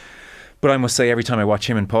 but I must say, every time I watch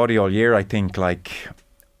him and Paddy all year, I think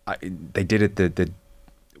they did it the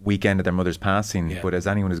weekend of their mother's passing. Yeah. But as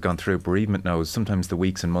anyone who's gone through bereavement knows, sometimes the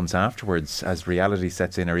weeks and months afterwards, as reality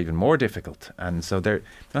sets in, are even more difficult. And so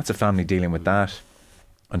that's a family dealing with that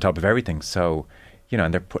on top of everything. So, you know,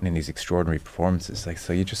 and they're putting in these extraordinary performances. Like,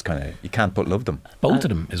 so you just you can't but love them. Both of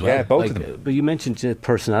them as well. Yeah, both of them. But you mentioned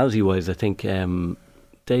personality-wise, I think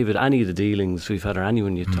David, any of the dealings we've had or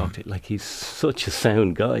anyone you talk to, like, he's such a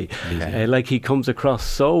sound guy. Yeah. Like, he comes across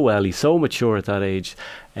so well. He's so mature at that age.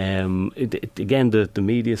 Again, the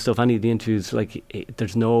media stuff, any of the interviews, like,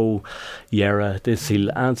 there's no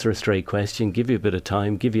he'll answer a straight question, give you a bit of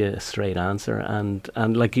time, give you a straight answer, and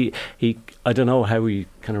like he I don't know how he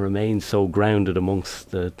kind of remains so grounded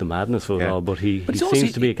amongst the madness of it all, but he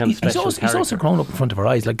seems to be a kind of special character. He's also grown up in front of our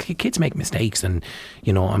eyes. Like, kids make mistakes, and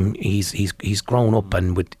you know, he's grown up,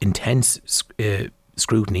 and with intense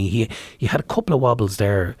scrutiny. He had a couple of wobbles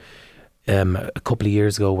there a couple of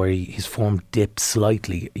years ago where his form dipped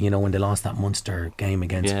slightly, you know, when they lost that Munster game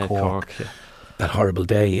against Cork. That horrible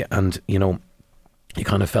day, and you know, you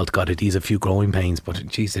kind of felt, God, he's a few growing pains, but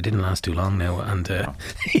geez, they didn't last too long now, and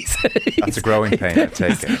that's a growing pain, I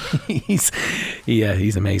take it.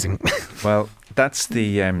 He's amazing. Well, that's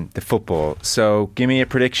the football. So give me a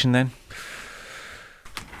prediction then.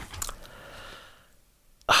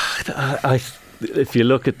 If you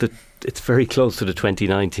look at it's very close to the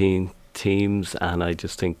 2019 teams, and I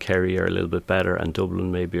just think Kerry are a little bit better, and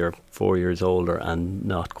Dublin maybe are 4 years older and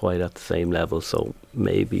not quite at the same level, so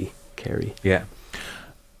maybe Kerry. Yeah.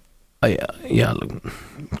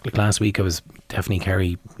 Like last week I was definitely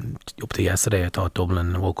Kerry. Up to yesterday I thought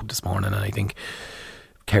Dublin. I woke up this morning and I think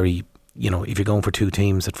Kerry, you know, if you're going for 2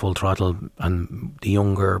 teams at full throttle and the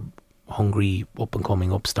younger, hungry, up and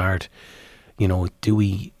coming upstart, you know, do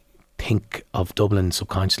we think of Dublin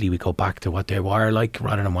subconsciously? We go back to what they were like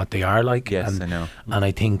rather than what they are like. Yes, and, I know. And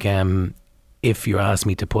I think if you asked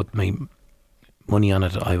me to put my money on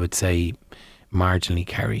it, I would say marginally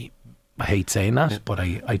Kerry. I hate saying that, but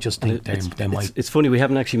I just think they might. It's funny, we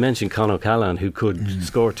haven't actually mentioned Con O'Callaghan, who could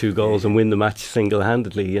score 2 goals and win the match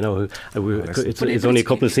single-handedly. You know, it's only a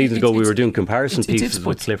couple of seasons ago we were doing comparison pieces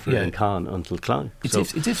with Clifford and Con until Clyde. It's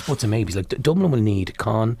ifs, buts and maybes. Like, Dublin will need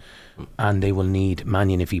Con, and they will need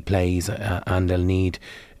Mannion if he plays, and they'll need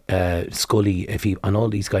Scully and all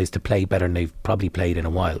these guys to play better than they've probably played in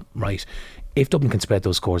a while, right? If Dublin can spread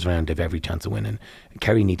those scores around, they've every chance of winning.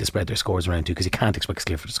 Kerry need to spread their scores around too, because you can't expect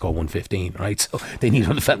Clifford to score 115, right? So they need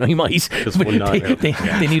other fellas. He might.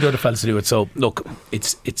 They need other fellas to do it. So look,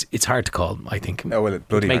 it's hard to call, I think. Oh, well,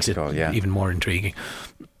 it makes it call, yeah. even more intriguing.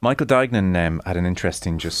 Michael Duignan had an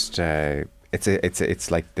interesting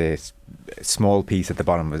it's like this small piece at the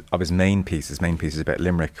bottom of his main piece. His main piece is about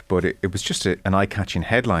Limerick, but it was just an eye-catching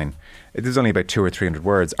headline. It is only about 200 or 300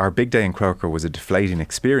 words. Our big day in Croker was a deflating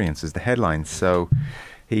experience, is the headline. So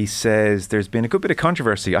he says there's been a good bit of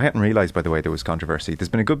controversy. I hadn't realised, by the way, there was controversy. There's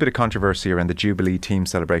been a good bit of controversy around the Jubilee team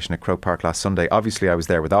celebration at Croke Park last Sunday. Obviously, I was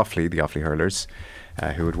there with Offaly, the Offaly hurlers,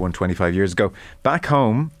 who had won 25 years ago. Back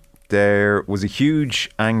home, there was a huge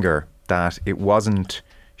anger that it wasn't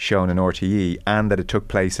shown in RTE and that it took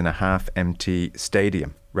place in a half-empty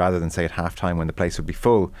stadium rather than, say, at half-time when the place would be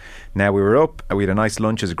full. Now, we were up, we had a nice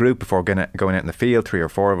lunch as a group before going out in the field. 3 or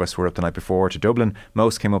 4 of us were up the night before to Dublin.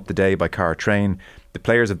 Most came up the day by car or train. The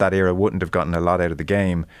players of that era wouldn't have gotten a lot out of the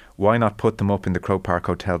game. Why not put them up in the Croke Park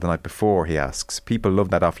Hotel the night before, he asks. People love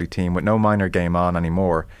that Offaly team with no minor game on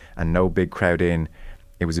anymore and no big crowd in.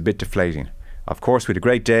 It was a bit deflating. Of course, we had a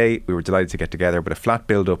great day. We were delighted to get together, but a flat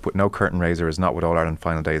build-up with no curtain raiser is not what All-Ireland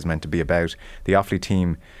final day is meant to be about. The Offaly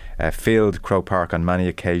team filled Croke Park on many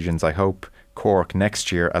occasions. I hope Cork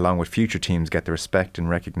next year, along with future teams, get the respect and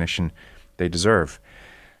recognition they deserve.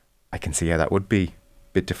 I can see how that would be a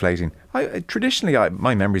bit deflating. Traditionally,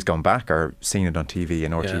 my memories going back are seeing it on TV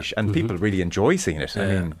in RTE, and people really enjoy seeing it. I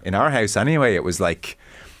mean, in our house anyway, it was like...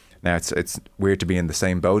 Now, it's weird to be in the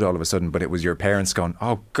same boat all of a sudden, but it was your parents going,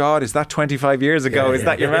 oh God, is that 25 years ago? Is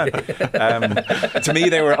that your man? To me,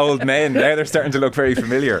 they were old men. Now they're starting to look very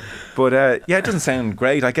familiar. But it doesn't sound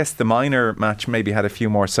great. I guess the minor match maybe had a few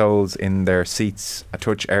more souls in their seats a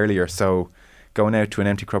touch earlier. So going out to an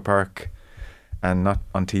empty Croke Park and not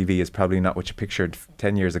on TV is probably not what you pictured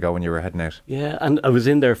 10 years ago when you were heading out. Yeah, and I was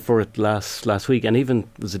in there for it last week, and even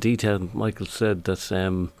there's a detail Michael said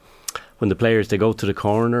that... when the players, they go to the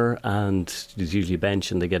corner and there's usually a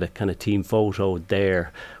bench and they get a kind of team photo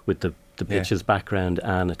there with the the pitch's background,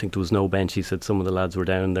 and I think there was no bench. He said some of the lads were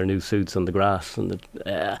down in their new suits on the grass, and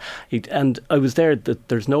and I was there. That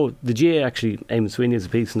the GA actually, Eamon Sweeney has a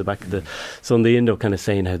piece in the back of the Sunday Indo kind of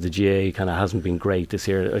saying how the GA kind of hasn't been great this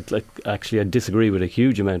year. I disagree with a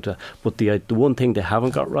huge amount of, but the one thing they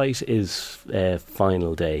haven't got right is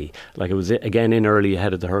final day. Like, it was again in early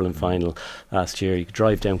ahead of the hurling final last year. You could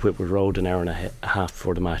drive down Whitworth Road an hour and a half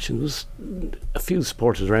before the match, and there was a few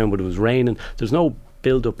supporters around, but it was raining. There's no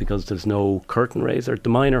build up because there's no curtain raiser. The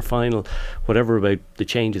minor final, whatever about the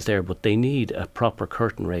changes there, but they need a proper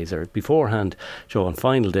curtain raiser beforehand. Joe, on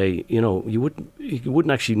final day, you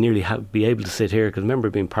wouldn't actually nearly be able to sit here, because I remember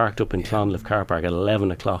being parked up in Clonliff car park at 11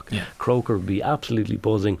 o'clock. Croker would be absolutely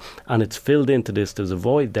buzzing, and it's filled into this. There's a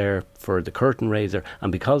void there for the curtain raiser,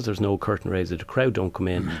 and because there's no curtain raiser, the crowd don't come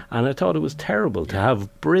in. And I thought it was terrible to have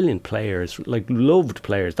brilliant players, like loved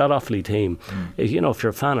players, that Offaly team. If you're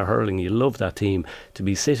a fan of hurling, you love that team, to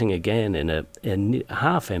be sitting again in a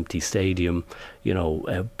half-empty stadium,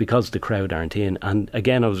 because the crowd aren't in. And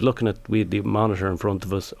again, I was looking at, we had the monitor in front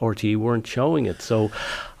of us, RTE weren't showing it. So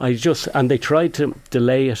and they tried to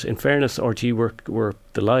delay it. In fairness, RTE were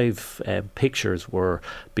the live pictures were,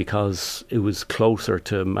 because it was closer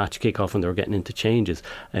to match kick-off and they were getting into changes.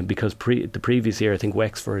 And because the previous year, I think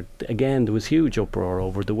Wexford, again, there was huge uproar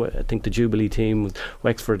over I think the Jubilee team with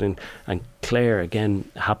Wexford and Clare again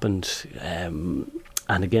happened.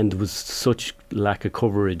 And again, there was such lack of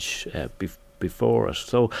coverage before it,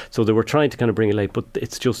 so they were trying to kind of bring it late, but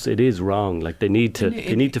it is wrong. Like, they need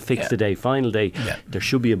to fix the day, final day. There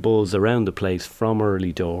should be a buzz around the place from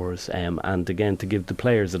early doors, and again, to give the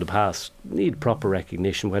players that have passed need proper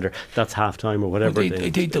recognition, whether that's half time or whatever.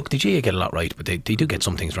 Look, the GA get a lot right, but they do get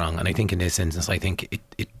some things wrong, and I think in this instance, I think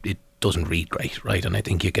it doesn't read great, right? And I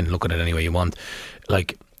think you can look at it any way you want.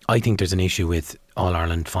 Like, I think there's an issue with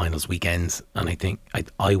All-Ireland finals weekends, and I think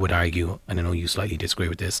I would argue, and I know you slightly disagree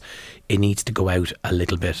with this, it needs to go out a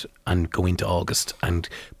little bit and go into August and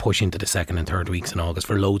push into the second and third weeks in August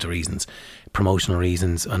for loads of reasons, promotional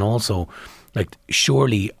reasons, and also, like,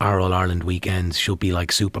 surely our All-Ireland weekends should be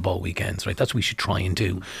like Super Bowl weekends, right? That's what we should try and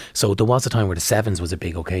do. So there was a time where the Sevens was a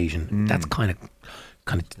big occasion. That's kind of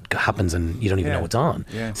happens and you don't even know it's on.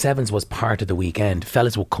 Sevens was part of the weekend.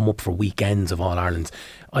 Fellas will come up for weekends of All Ireland's.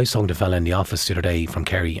 I was talking to a fella in the office the other day from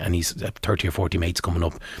Kerry, and he's 30 or 40 mates coming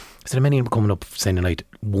up. I said, how many of them coming up saying the night?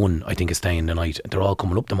 One, I think, is staying the night. They're all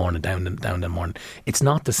coming up the morning, down the morning. It's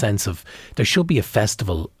not the sense of, there should be a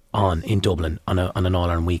festival on in Dublin on an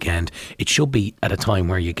All-Ireland weekend. It should be at a time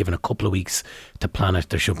where you're given a couple of weeks to plan it.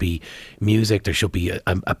 There should be music, there should be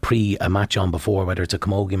a match on before, whether it's a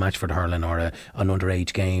camogie match for the hurling or an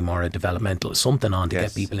underage game or a developmental, something on to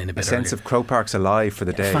get people in a bit sense earlier. of Crow Park's alive for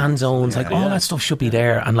the day. Fan zones, all that stuff should be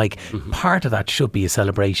there, and part of that should be a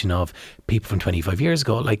celebration of people from 25 years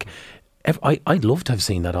ago. Like, I'd love to have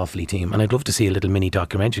seen that Offaly team, and I'd love to see a little mini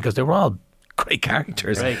documentary, because they were all great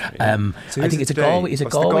characters. Right. I think it's a Galway. Is it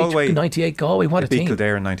Galway? 98 Galway. What a team!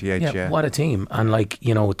 Kildare in 98. Yeah, what a team! And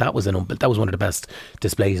that was one of the best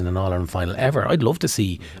displays in an All-Ireland final ever. I'd love to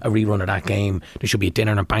see a rerun of that game. There should be a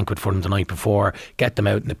dinner and a banquet for them the night before. Get them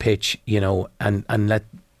out in the pitch, and let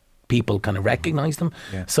people kind of recognise them.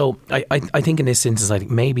 So I think in this instance, I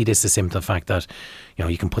think maybe this is simply the fact that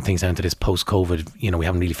you can put things down to this post-COVID, we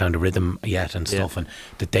haven't really found a rhythm yet and stuff, and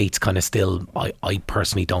the dates kind of still, I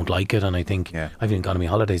personally don't like it, and I think I haven't even gone on my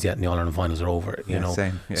holidays yet and the All-Ireland finals are over,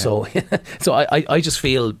 Same, so I just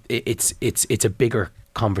feel it's a bigger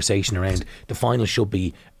conversation around the final should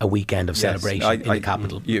be a weekend of celebration in the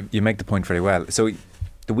capital. You make the point very well. So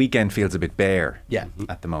the weekend feels a bit bare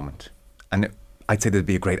at the moment, and I'd say there'd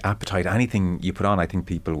be a great appetite. Anything you put on, I think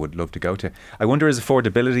people would love to go to. I wonder, is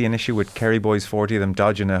affordability an issue with Kerry boys, 40 of them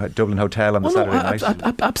dodging a Dublin hotel on the Saturday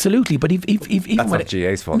night? Absolutely, but if that's not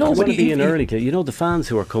GA's fault. No, but be in early. The fans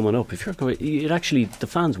who are coming up, if you're coming, the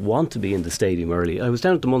fans want to be in the stadium early. I was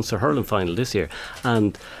down at the Munster hurling final this year,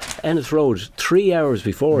 and Ennis Road, 3 hours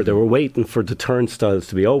before, they were waiting for the turnstiles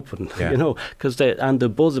to be open. Because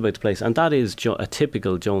the buzz about the place, and that is a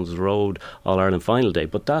typical Jones Road All Ireland final day.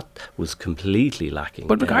 But that was completely lacking.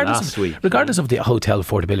 But regardless of the hotel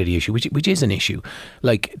affordability issue, which is an issue,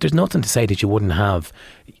 like, there's nothing to say that you wouldn't have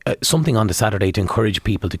something on the Saturday to encourage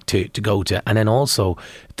people to go to, and then also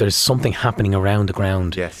there's something happening around the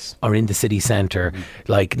ground or in the city centre,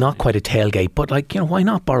 like not quite a tailgate, but why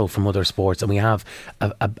not borrow from other sports? And we have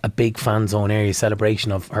a big fan zone area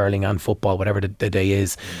celebration of hurling and football, whatever the day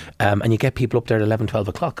is, and you get people up there at 11, 12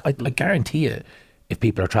 o'clock. I guarantee you, if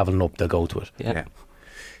people are travelling up, they'll go to it.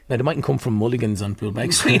 Now, they mightn't come from Mulligan's on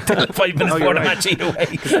Poolbeg Street 5 minutes before the match either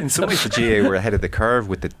way. In some ways, the GA were ahead of the curve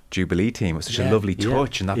with the Jubilee team. It was such a lovely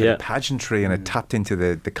touch and that bit of pageantry, and it tapped into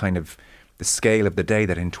the kind of the scale of the day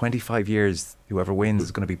that in 25 years, whoever wins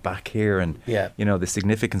is going to be back here, and you know the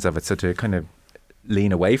significance of it. So to kind of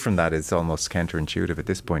lean away from that is almost counterintuitive at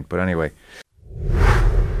this point. But anyway,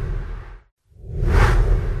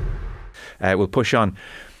 we'll push on.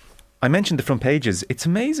 I mentioned the front pages. It's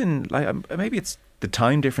amazing. Like maybe it's the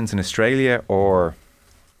time difference in Australia, or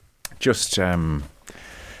just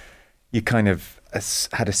you kind of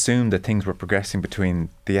had assumed that things were progressing between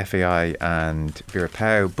the FAI and Vera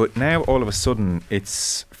Pauw, but now all of a sudden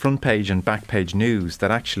it's front page and back page news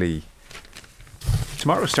that actually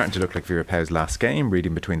tomorrow's starting to look like Vera Pauw's last game,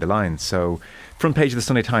 reading between the lines. So front page of the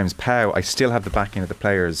Sunday Times, Pauw, I still have the backing of the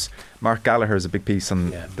players. Mark Gallagher has a big piece on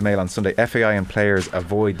the Mail on Sunday. FAI and players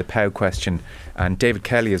avoid the Pauw question. And David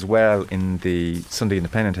Kelly as well in the Sunday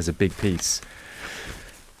Independent has a big piece.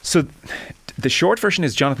 So the short version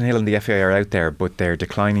is Jonathan Hill and the FAI are out there, but they're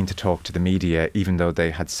declining to talk to the media, even though they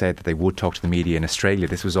had said that they would talk to the media in Australia.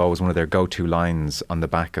 This was always one of their go-to lines on the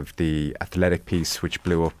back of the Athletic piece, which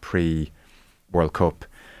blew up pre-World Cup.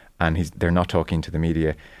 And they're not talking to the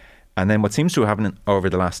media. And then what seems to have happened over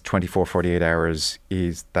the last 24, 48 hours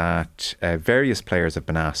is that various players have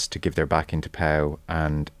been asked to give their backing to Pauw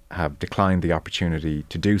and have declined the opportunity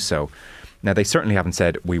to do so. Now, they certainly haven't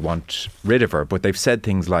said we want rid of her, but they've said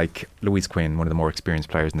things like Louise Quinn, one of the more experienced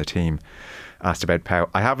players in the team, asked about Pauw.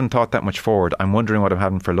 I haven't thought that much forward. I'm wondering what I'm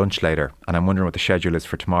having for lunch later, and I'm wondering what the schedule is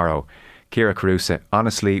for tomorrow. Kira Carusa,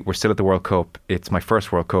 honestly, we're still at the World Cup. It's my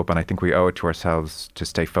first World Cup, and I think we owe it to ourselves to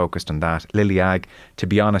stay focused on that. Lily Agg, to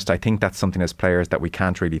be honest, I think that's something as players that we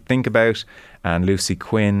can't really think about. And Lucy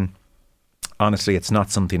Quinn, honestly, it's not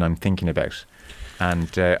something I'm thinking about. And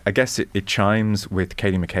I guess it chimes with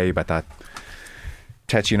Katie McCabe at that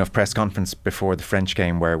touchy enough press conference before the French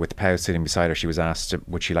game, where with Pauw sitting beside her, she was asked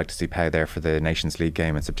would she like to see Pauw there for the Nations League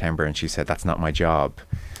game in September, and she said that's not my job.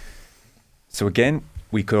 So again,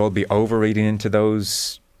 we could all be over-reading into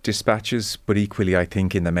those dispatches, but equally I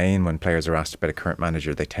think in the main, when players are asked about a current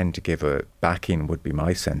manager, they tend to give a backing, would be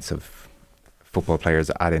my sense of football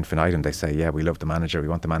players ad infinitum. They say, yeah, we love the manager, we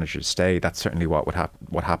want the manager to stay. That's certainly what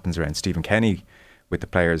happens around Stephen Kenny with the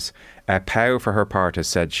players. Pauw, for her part, has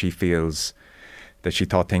said she feels that she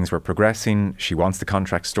thought things were progressing. She wants the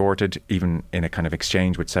contract sorted. Even in a kind of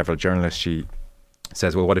exchange with several journalists, she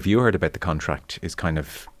says, well, what have you heard about the contract, is kind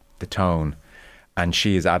of the tone. And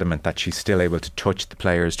she is adamant that she's still able to touch the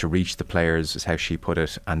players, to reach the players, is how she put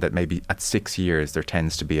it, and that maybe at 6 years there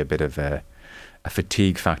tends to be a bit of a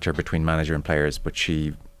fatigue factor between manager and players. But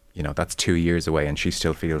she, you know, that's 2 years away, and she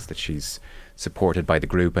still feels that she's supported by the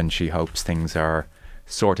group, and she hopes things are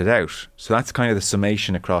sorted out. So that's kind of the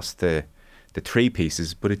summation across the three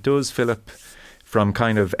pieces. But it does, Philip, from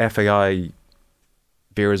kind of FAI,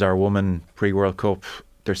 Vera's our woman, pre-World Cup,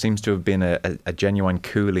 there seems to have been a genuine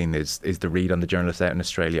cooling, is the read on the journalists out in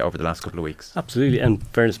Australia over the last couple of weeks. Absolutely. And in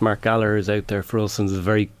fairness, Mark Gallagher is out there for us, and there's a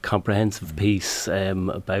very comprehensive piece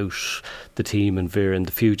about the team and Vera in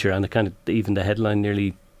the future, and it kind of, even the headline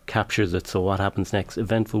nearly captures it. So what happens next?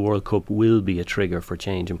 Eventful World Cup will be a trigger for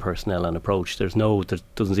change in personnel and approach. There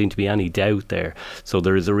doesn't seem to be any doubt there. So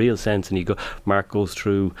there is a real sense, and Mark goes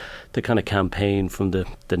through the kind of campaign from the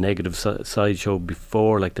negative sideshow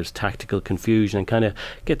before, like there's tactical confusion, and kind of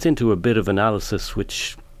gets into a bit of analysis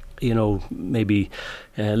which, you know, maybe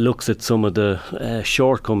looks at some of the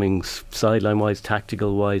shortcomings, sideline wise,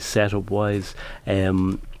 tactical wise, setup wise.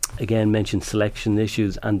 Again, mentioned selection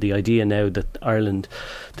issues, and the idea now that Ireland,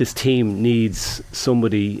 this team, needs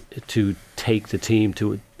somebody to take the team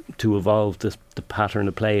to evolve the pattern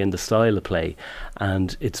of play and the style of play.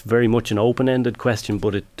 And it's very much an open-ended question,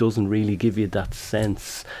 but it doesn't really give you that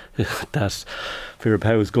sense that Vera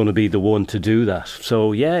Pauw is going to be the one to do that.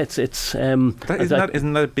 So yeah, isn't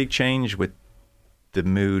that a big change with the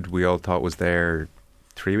mood we all thought was there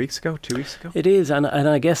 2 weeks ago? It is, and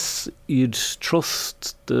I guess you'd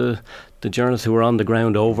trust the journalists who are on the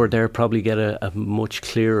ground over there probably get a much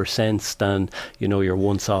clearer sense than, you know, your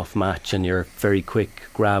once-off match and your very quick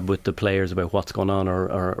grab with the players about what's going on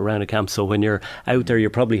or around a camp. So when you're out there,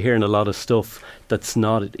 you're probably hearing a lot of stuff that's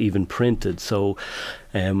not even printed. So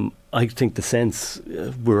I think the sense,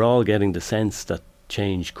 we're all getting the sense that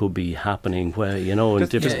change could be happening where, you know, in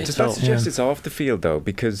different... Does that suggest it's off the field, though?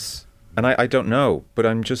 Because... And I don't know, but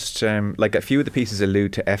I'm just like, a few of the pieces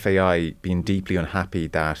allude to FAI being deeply unhappy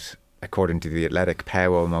that, according to the Athletic,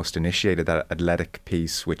 Pauw almost initiated that Athletic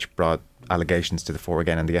piece which brought allegations to the fore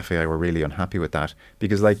again, and the FAI were really unhappy with that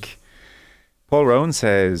because, like, Paul Rowan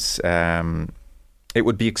says, it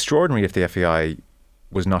would be extraordinary if the FAI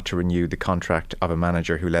was not to renew the contract of a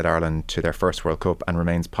manager who led Ireland to their first World Cup and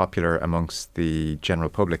remains popular amongst the general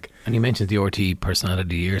public. And you mentioned the RT Personality of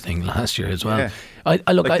the Year thing last year as well. Yeah.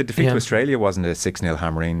 I look, like the defeat to Australia wasn't a 6-0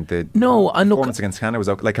 hammering. The performance against Canada was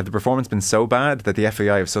okay. Like, had the performance been so bad that the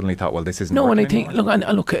FAI have suddenly thought, well, this isn't working anymore?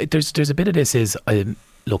 And look, there's a bit of this is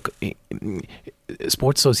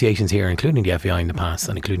sports associations here, including the FAI in the past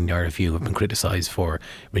and including the RFU, have been criticised for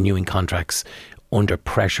renewing contracts under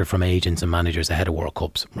pressure from agents and managers ahead of World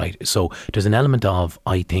Cups, right? So there's an element of,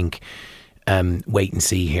 I think, wait and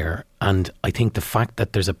see here. And I think the fact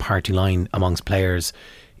that there's a party line amongst players,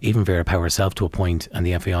 even Vera Power herself to a point, and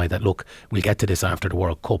the FAI, that look, we'll get to this after the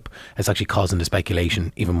World Cup, is actually causing the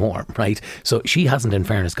speculation even more, right? So she hasn't, in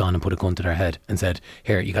fairness, gone and put a gun to their head and said,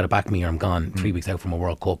 here, you got to back me or I'm gone 3 weeks out from a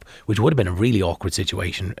World Cup, which would have been a really awkward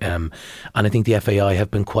situation. And I think the FAI have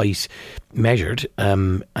been quite measured,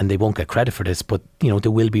 and they won't get credit for this, but there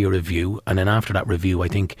will be a review, and then after that review, I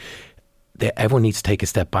think everyone needs to take a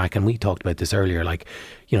step back. And we talked about this earlier,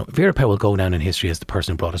 Vera Power will go down in history as the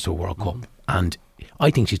person who brought us to a World Cup, and I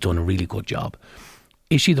think she's done a really good job.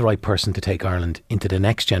 Is she the right person to take Ireland into the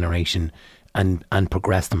next generation and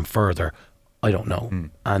progress them further? I don't know.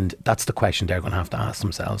 And that's the question they're going to have to ask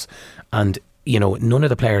themselves. And none of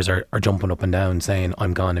the players are jumping up and down saying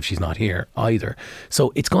I'm gone if she's not here either.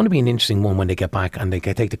 So it's going to be an interesting one when they get back and they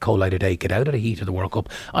take the cold light of day, get out of the heat of the World Cup.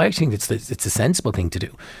 I actually think it's a sensible thing to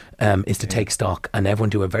do, is to take stock and everyone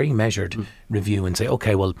do a very measured review and say,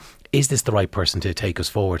 okay, well, is this the right person to take us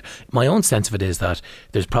forward? My own sense of it is that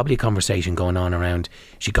there's probably a conversation going on around,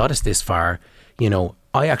 she got us this far.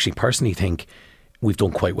 I actually personally think we've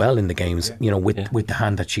done quite well in the games, with the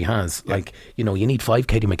hand that she has. Yeah. You need 5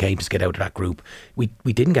 Katie McCabe to get out of that group. We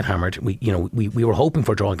didn't get hammered. We were hoping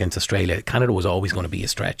for a draw against Australia. Canada was always going to be a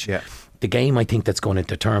stretch. Yeah. The game, I think, that's going to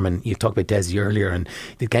determine, you talked about Desi earlier, and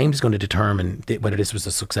the game is going to determine whether this was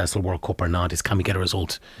a successful World Cup or not, is can we get a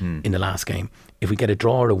result in the last game. If we get a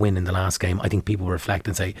draw or a win in the last game, I think people will reflect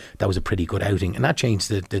and say that was a pretty good outing, and that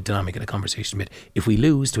changed the dynamic of the conversation a bit. If we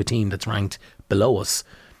lose to a team that's ranked below us,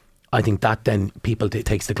 I think that then people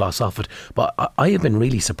takes the gloss off it. But I have been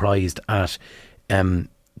really surprised at the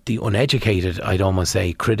uneducated, I'd almost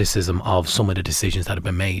say, criticism of some of the decisions that have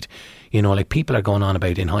been made. People are going on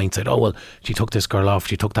about in hindsight, oh well, she took this girl off,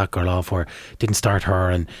 she took that girl off, or didn't start her,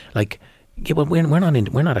 and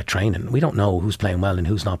we're not at training. We don't know who's playing well and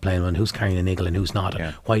who's not playing well, and who's carrying a niggle and who's not,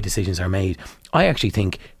 and why decisions are made. I actually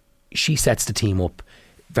think she sets the team up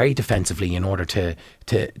very defensively in order to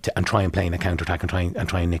and try and play in a counter-attack and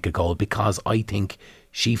try and nick a goal, because I think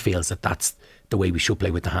she feels that that's the way we should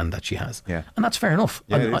play with the hand that she has. Yeah. And that's fair enough.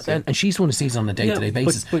 And she's one who sees it on a day-to-day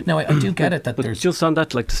basis. But now, I do get it that there's... Just on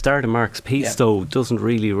that, the start of Mark's piece, though, doesn't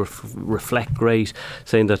really reflect great,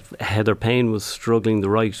 saying that Heather Payne was struggling,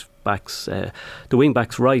 the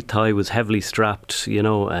wing-back's right thigh was heavily strapped,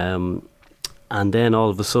 and then all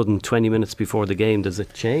of a sudden 20 minutes before the game there's a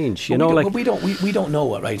change, we don't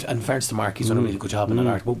know it, right? And fairness to Mark, he's done a really good job in that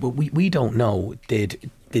art, but we don't know,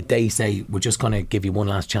 did they say we're just going to give you one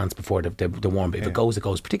last chance before the warm-up? If it goes, it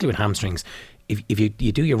goes, particularly with hamstrings. If you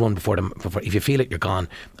do your run before if you feel it, you're gone.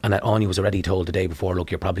 And that Anya was already told the day before, look,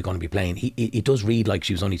 you're probably going to be playing. It does read like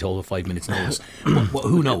she was only told with 5 minutes notice. But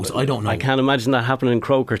who knows? I don't know. I can't imagine that happening in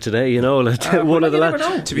Croker today, one of the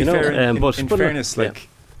lads. To be fair, in fairness,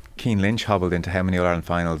 Keane Lynch hobbled into how many All-Ireland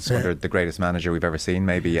finals under the greatest manager we've ever seen,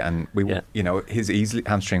 maybe, and his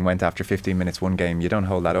hamstring went after 15 minutes one game. You don't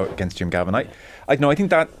hold that against Jim Gavin. I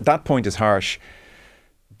think that point is harsh.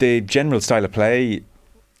 The general style of play,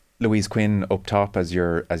 Louise Quinn up top as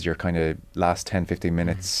your kind of last 10-15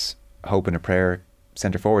 minutes, hope and a prayer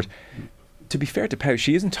centre forward. To be fair to Pau,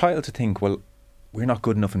 she is entitled to think, well, we're not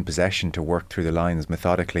good enough in possession to work through the lines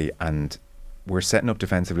methodically, and we're setting up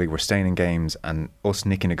defensively, we're staying in games, and us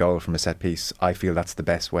nicking a goal from a set piece, I feel that's the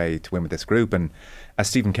best way to win with this group. And as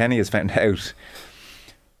Stephen Kenny has found out,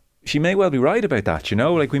 she may well be right about that,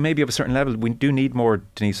 we maybe have a certain level. We do need more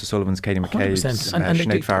Denise O'Sullivan's, Katie McCabe's,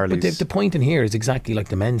 Sinead Farley's. But the point in here is exactly like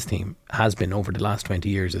the men's team has been over the last 20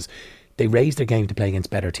 years, is they raise their game to play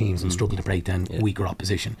against better teams and struggle to break down weaker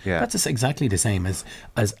opposition. That's exactly the same as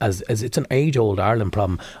it's an age-old Ireland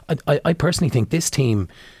problem. I personally think this team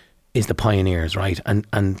is the pioneers, right? And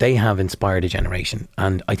they have inspired a generation.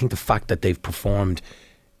 And I think the fact that they've performed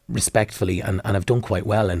respectfully and have done quite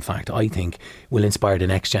well, in fact, I think will inspire the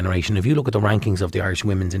next generation. If you look at the rankings of the Irish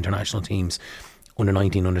women's international teams, under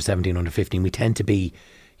 19, under 17, under 15, we tend to be,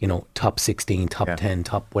 top 16, top 10,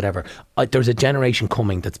 top whatever. There's a generation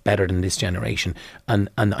coming that's better than this generation. And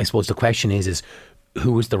I suppose the question is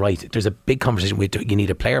who is the right. There's a big conversation with you need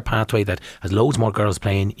a player pathway that has loads more girls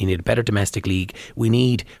playing. You need a better domestic league. We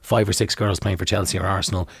need 5 or 6 girls playing for Chelsea or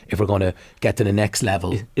Arsenal if we're going to get to the next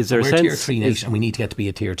level. Is there we're a sense, tier 3 nation and we need to get to be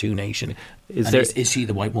a tier 2 nation. Is she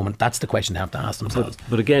the white woman? That's the question they have to ask themselves.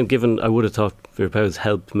 But again, given I would have thought Vera Pauw's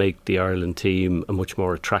helped make the Ireland team a much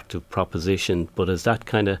more attractive proposition, but is that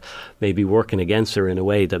kind of maybe working against her in a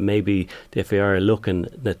way that maybe the FAI are looking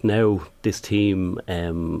that now this team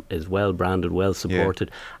is well branded, well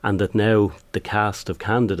supported, and that now the cast of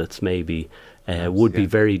candidates maybe would be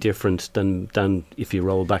very different than if you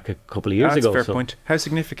roll back a couple of years ago. That's a fair point. How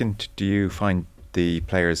significant do you find the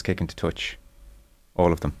players kicking to touch?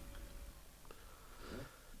 All of them?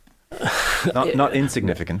 Not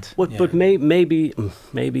insignificant. But maybe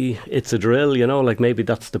it's a drill, like maybe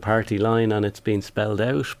that's the party line and it's been spelled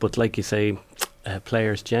out. But like you say,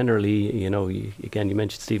 players generally, again, you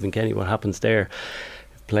mentioned Stephen Kenny, what happens there?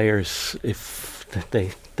 Players, if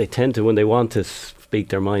they tend to, when they want to speak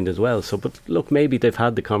their mind as well. So, but look, maybe they've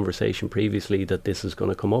had the conversation previously that this is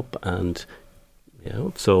going to come up, and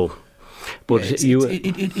so. But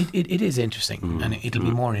it is interesting, and it'll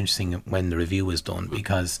be more interesting when the review is done,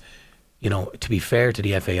 because to be fair to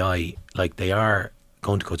the FAI, like, they are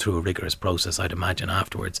going to go through a rigorous process, I'd imagine,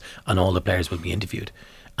 afterwards, and all the players will be interviewed.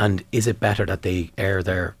 And is it better that they air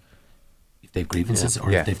if they've grievances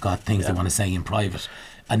or if they've got things they want to say in private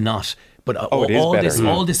and not? But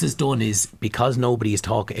all this is done is because nobody is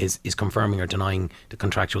confirming or denying the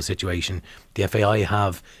contractual situation. The FAI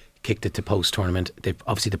have kicked it to post-tournament.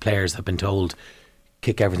 Obviously the players have been told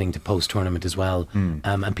kick everything to post-tournament as well,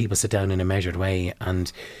 and people sit down in a measured way,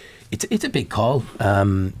 and it's a big call,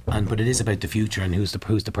 but it is about the future and who's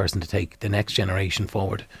the person to take the next generation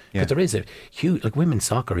forward, because there is a huge, like, women's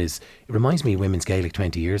soccer it reminds me of women's Gaelic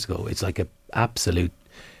 20 years ago. It's like a absolute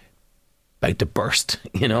about to burst,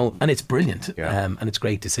 and it's brilliant, and it's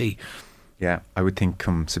great to see. Yeah, I would think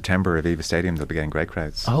come September at Aviva Stadium they'll be getting great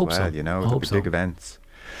crowds. I hope so. There'll be big events.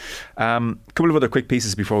 A couple of other quick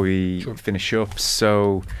pieces before we finish up.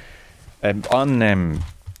 So on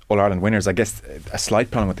All-Ireland winners, I guess a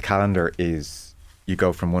slight problem with the calendar is you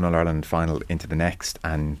go from one All-Ireland final into the next,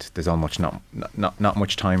 and there's almost not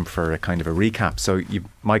much time for a kind of a recap. So you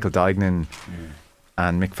Michael Dignan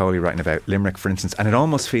and Mick Foley writing about Limerick, for instance, and it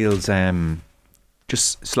almost feels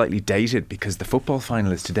just slightly dated because the football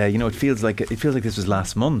final is today. It feels like this was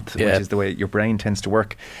last month, which is the way your brain tends to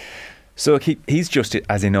work. So he's just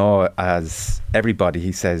as in awe as everybody.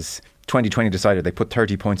 He says 2020 decided they put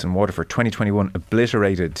 30 points on Waterford. 2021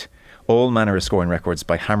 obliterated all manner of scoring records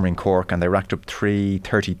by hammering Cork, and they racked up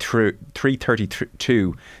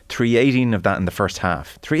 332, 318 of that in the first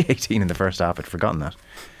half. 318 in the first half, I'd forgotten that.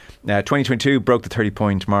 2022 broke the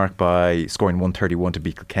 30-point mark by scoring 131 to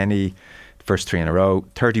beat Kilkenny. First 3 in a row.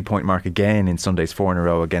 30-point mark again in Sunday's 4 in a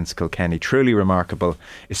row against Kilkenny. Truly remarkable,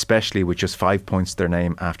 especially with just 5 points to their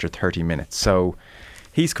name after 30 minutes. So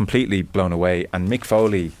he's completely blown away. And Mick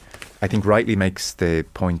Foley, I think, rightly makes the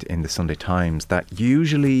point in the Sunday Times that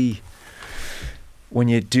usually when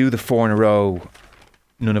you do the 4 in a row,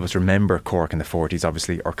 none of us remember Cork in the 40s,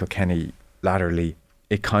 obviously, or Kilkenny latterly.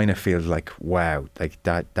 It kind of feels like, wow, like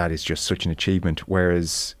that is just such an achievement.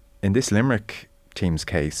 Whereas in this Limerick team's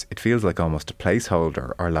case, it feels like almost a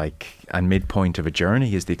placeholder, or like a midpoint of a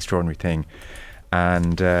journey is the extraordinary thing.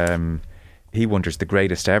 And he wonders the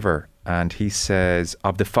greatest ever. And he says,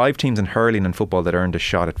 of the 5 teams in hurling and football that earned a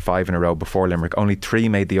shot at 5 in a row before Limerick, only 3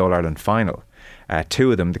 made the All-Ireland final.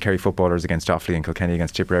 2 of them, the Kerry footballers against Offaly and Kilkenny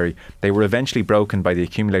against Tipperary, they were eventually broken by the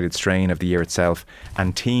accumulated strain of the year itself,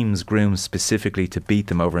 and teams groomed specifically to beat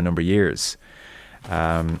them over a number of years.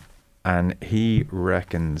 And he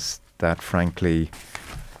reckons that, frankly,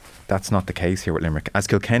 that's not the case here with Limerick. As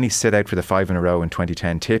Kilkenny set out for the 5 in a row in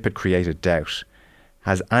 2010, Tip had created doubt.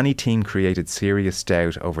 Has any team created serious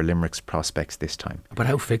doubt over Limerick's prospects this time? But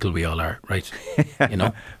how fickle we all are, right?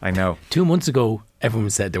 I know. 2 months ago, everyone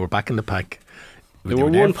said they were back in the pack. They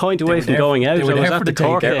were 1 point away from going out. They were there for the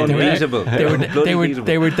taking. Unbeatable.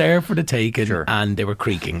 They were there for the taking, and they were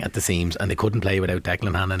creaking at the seams, and they couldn't play without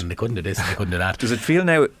Declan Hannon, and they couldn't do this and they couldn't do that. Does it feel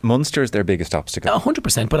now Munster's their biggest obstacle?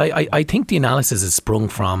 100%, but I think the analysis is sprung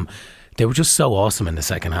from they were just so awesome in the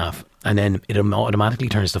second half, and then it automatically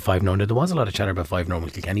turns to 5-0. Now, there was a lot of chatter about 5-0 when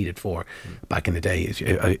Kilkenny did 4 back in the day,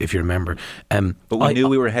 if you remember. But we knew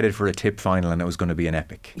we were headed for a Tip final, and it was going to be an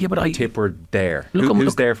epic. Yeah, but Tip were there.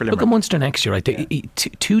 Who's there for Limerick? Look at Munster next year, right?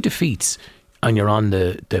 2 defeats, and you're on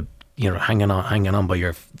the hanging on by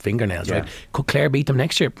your fingernails, right? Could Clare beat them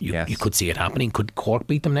next year? You could see it happening. Could Cork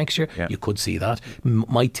beat them next year? You could see that.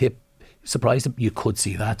 My tip surprised that you could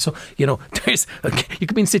see that. So, you know, you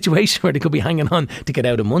could be in a situation where they could be hanging on to get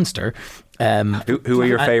out of Munster. Who are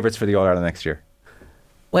your favourites for the All-Ireland next year?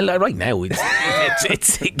 Well, right now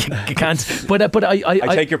it's you can't. But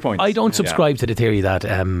I take your point. I don't subscribe to the theory that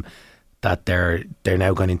that they're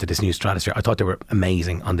now going into this new stratosphere. I thought they were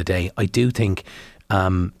amazing on the day. I do think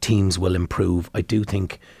teams will improve. I do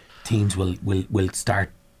think teams will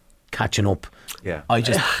start catching up. Yeah, I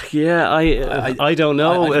just I don't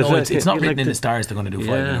know. It's not written in the stars they're going to do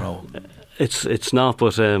 5 in a row. It's not,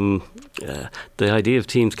 but the idea of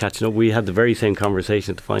teams catching up, we had the very same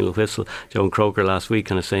conversation at the final whistle, Joe and Croker last week,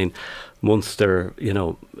 kind of saying Munster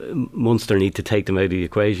need to take them out of the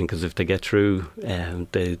equation, because if they get through,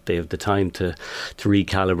 they have the time to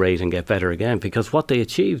recalibrate and get better again. Because what they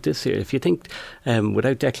achieved this year, if you think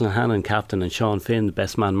without Declan Hannon captain and Sean Finn the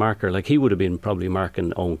best man marker, like he would have been probably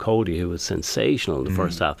marking Owen Cody, who was sensational in the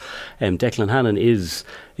first half. Declan Hannon is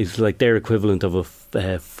like their equivalent of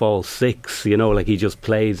a false six, you know, like he just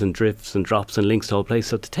plays and drifts and drops and links the whole place.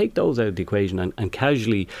 So to take those out of the equation and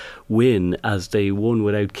casually win as they won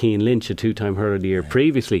without Cian Lynch, a 2-time hurler of the year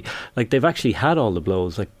previously, like they've actually had all the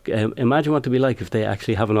blows. Like imagine what it'd be like if they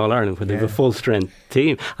actually have an All-Ireland where they have a full strength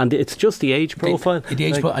team, and it's just the age profile. The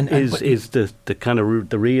age is the kind of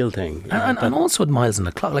the real thing, and also with miles on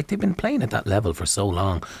the clock. Like they've been playing at that level for so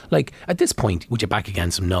long. Like at this point, would you back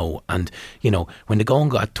against them? No. And you know, when the going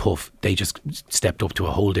got tough, they just stepped up to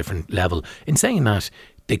a whole different level. In saying that,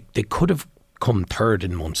 they could have come third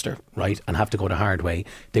in Munster, right, and have to go the hard way.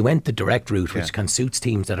 They went the direct route, which can suit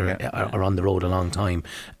teams that are on the road a long time.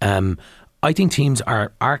 I think teams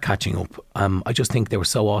are catching up. I just think they were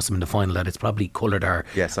so awesome in the final that it's probably coloured our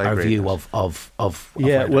view of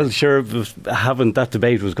well, sure, haven't that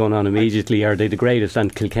debate was going on immediately. Are they the greatest?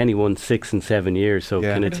 And Kilkenny won 6 and 7 years, so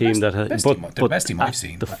kind of team that has. But the best team I've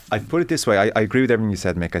seen. I'd put it this way. I agree with everything you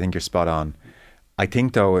said, Mick. I think you're spot on. I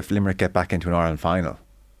think though, if Limerick get back into an Ireland final,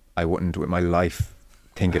 I wouldn't with my life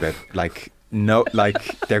think of it like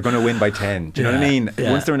they're going to win by 10. Do you know what I mean?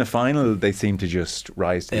 Once they're in a final, they seem to just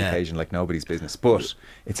rise to the occasion like nobody's business. But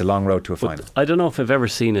it's a long road to a final. I don't know if I've ever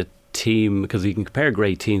seen a team, because you can compare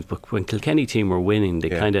great teams, but when Kilkenny team were winning,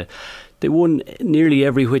 they won nearly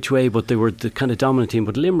every which way, but they were the kind of dominant team.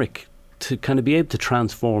 But Limerick, to kind of be able to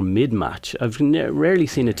transform mid-match, I've rarely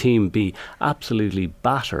seen a team be absolutely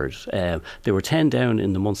battered. They were 10 down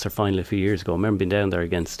in the Munster final a few years ago. I remember being down there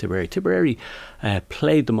against Tipperary. Tipperary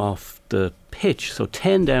played them off the pitch, so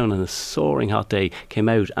 10 down on a soaring hot day, came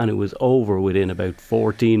out and it was over within about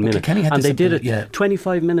 14 minutes, and they did it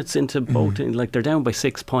 25 minutes into both, like they're down by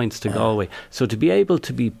 6 points to Galway. So to be able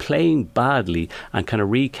to be playing badly and kind of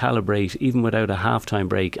recalibrate even without a half-time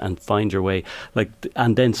break and find your way, like,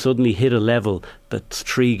 and then suddenly hit a level that's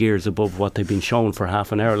 3 gears above what they've been shown for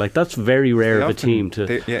half an hour, like that's very rare of a team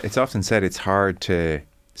to. It's often said it's hard to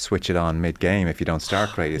switch it on mid-game if you don't start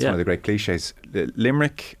great. It's one of the great cliches.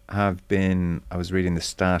 Limerick have been, I was reading the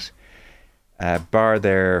stat, bar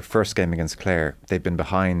their first game against Clare, they've been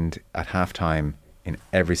behind at half-time in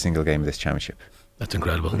every single game of this championship. That's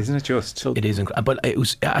incredible. Isn't it just? It is incredible. But it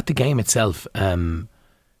was at the game itself, there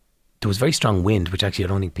was very strong wind, which actually I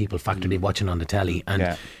don't think people factored in watching on the telly.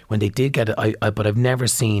 And when they did get it, but I've never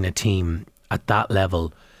seen a team at that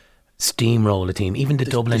level steamroll a team. Even the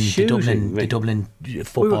Dublin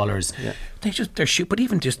footballers, they're shoot. But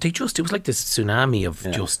even it was like this tsunami of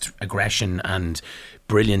just aggression and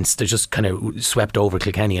brilliance. They just kind of swept over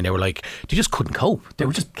Kilkenny, and they were like, they just couldn't cope. They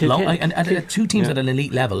were just and two teams at an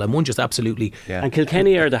elite level, and one just absolutely. And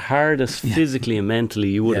Kilkenny are the hardest physically and mentally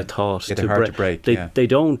you would have thought to break. They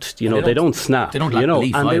don't, they don't snap. They don't lack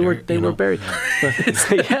belief and either, they were very.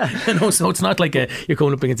 So it's not like you're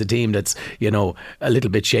going up against a team that's a little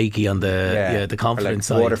bit shaky on the confidence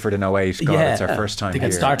like side. Waterford in 08, God, it's our first time. They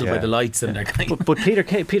get startled by the lights, and they're kind but Peter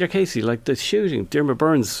Casey, like the shooting, Dermot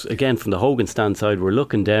Burns again from the Hogan stand side, we're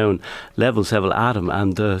looking down level at him,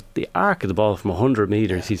 and the arc of the ball from 100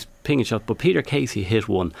 metres, he's pinging shot, but Peter Casey hit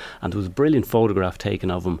one, and there was a brilliant photograph taken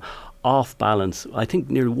of him off balance, I think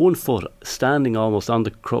nearly 1 foot, standing almost on the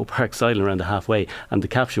Crow Park sideline around the halfway, and the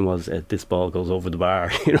caption was this ball goes over the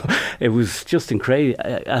bar. It was just incredible.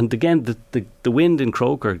 And again, the wind in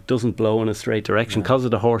Croker doesn't blow in a straight direction because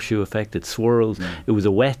of the horseshoe effect. It swirls. It was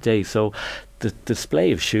a wet day, so the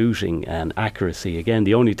display of shooting and accuracy, again,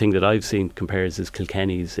 the only thing that I've seen compares is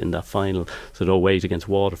Kilkenny's in that final, so no weight against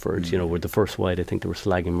Waterford, where the first wide, I think they were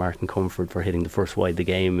slagging Martin Comfort for hitting the first wide of the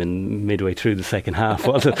game and midway through the second half,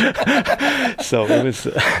 wasn't it? So it was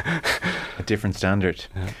a different standard.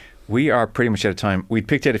 We are pretty much out of time. We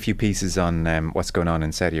picked out a few pieces on what's going on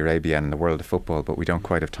in Saudi Arabia and the world of football, but we don't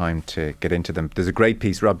quite have time to get into them. There's a great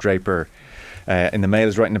piece, Rob Draper in the Mail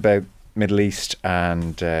is writing about Middle East,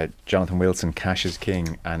 and Jonathan Wilson, Cash is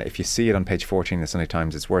King. And if you see it on page 14 of the Sunday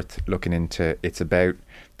Times, it's worth looking into. It's about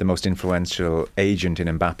the most influential agent in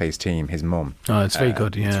Mbappe's team, his mum. Oh, it's very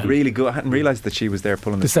good. Yeah, it's really good. I hadn't realised that she was there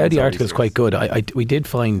pulling the Saudi article is quite good. We did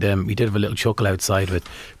find we did have a little chuckle outside with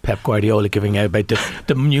Pep Guardiola giving out about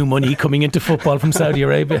the new money coming into football from Saudi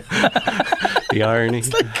Arabia. The irony.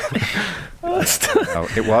 Oh,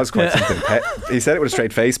 it was quite something. Pep, he said it with a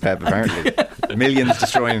straight face, Pep, apparently. Millions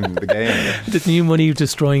destroying the game. The new money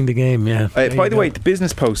destroying the game, yeah. By the way, the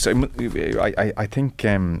Business Post, I think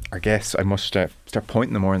our guests, I must start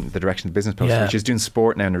pointing them more in the direction of the Business Post, which is doing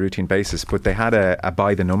sport now on a routine basis, but they had a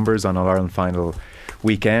by the numbers on All-Ireland final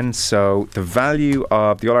weekend. So the value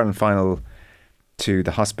of the All-Ireland final to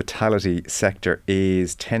the hospitality sector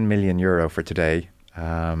is €10 million for today.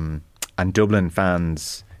 And Dublin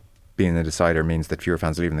fans being the decider means that fewer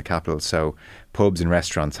fans are leaving the capital, so pubs and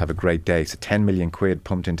restaurants have a great day. So 10 million quid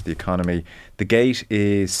pumped into the economy. The gate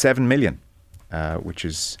is 7 million, which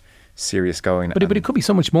is serious going. But it could be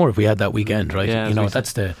so much more if we had that weekend, right? Yeah,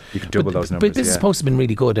 that's the... You could double those numbers. But this is supposed to have been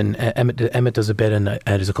really good, and Emmett does a bit, and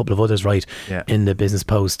there's a couple of others, right, in the Business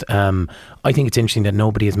Post. I think it's interesting that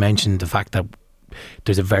nobody has mentioned the fact that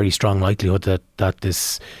there's a very strong likelihood that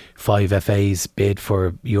this 5 FAs bid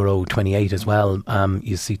for Euro 28 as well.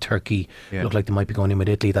 You see Turkey look like they might be going in with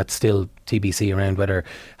Italy. That's still TBC around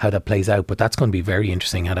how that plays out, but that's going to be very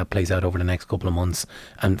interesting how that plays out over the next couple of months,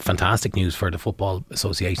 and fantastic news for the football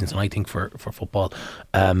associations, and I think for football.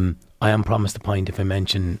 I am promised a pint if I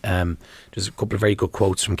mention there's a couple of very good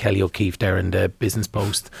quotes from Kelly O'Keefe there in the Business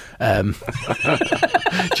Post.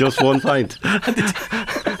 Just one pint.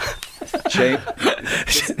 Shane,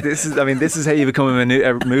 this is how you become a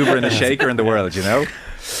mover and a shaker in the world, you know.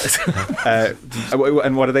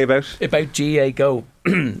 And what are they about? About GA Go.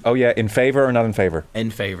 Oh yeah, in favour or not in favour? In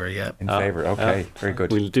favour, yeah. In favour, okay, very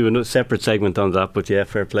good. We'll do a separate segment on that, but yeah,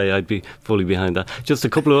 fair play, I'd be fully behind that. Just a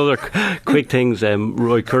couple of other quick things.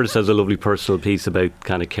 Roy Curtis has a lovely personal piece about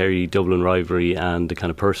kind of Kerry-Dublin rivalry and the kind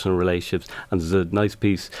of personal relationships, and there's a nice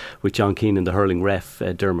piece with John Keenan, the hurling ref,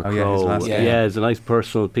 Dermot Crowe. It's a nice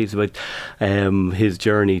personal piece about his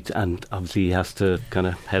journey, and obviously he has to kind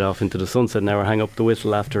of head off into the sunset now or hang up the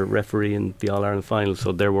whistle after refereeing the All-Ireland final,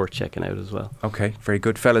 so they're worth checking out as well. Okay, very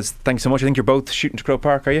good, fellas. Thanks so much. I think you're both shooting to Croke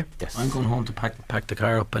Park, are you? Yes. I'm going home to pack the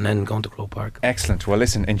car up and then going to Croke Park. Excellent. Well,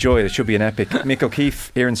 listen, enjoy it. It should be an epic. Mick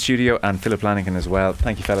O'Keefe here in studio, and Philip Lanigan as well.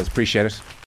 Thank you, fellas. Appreciate it.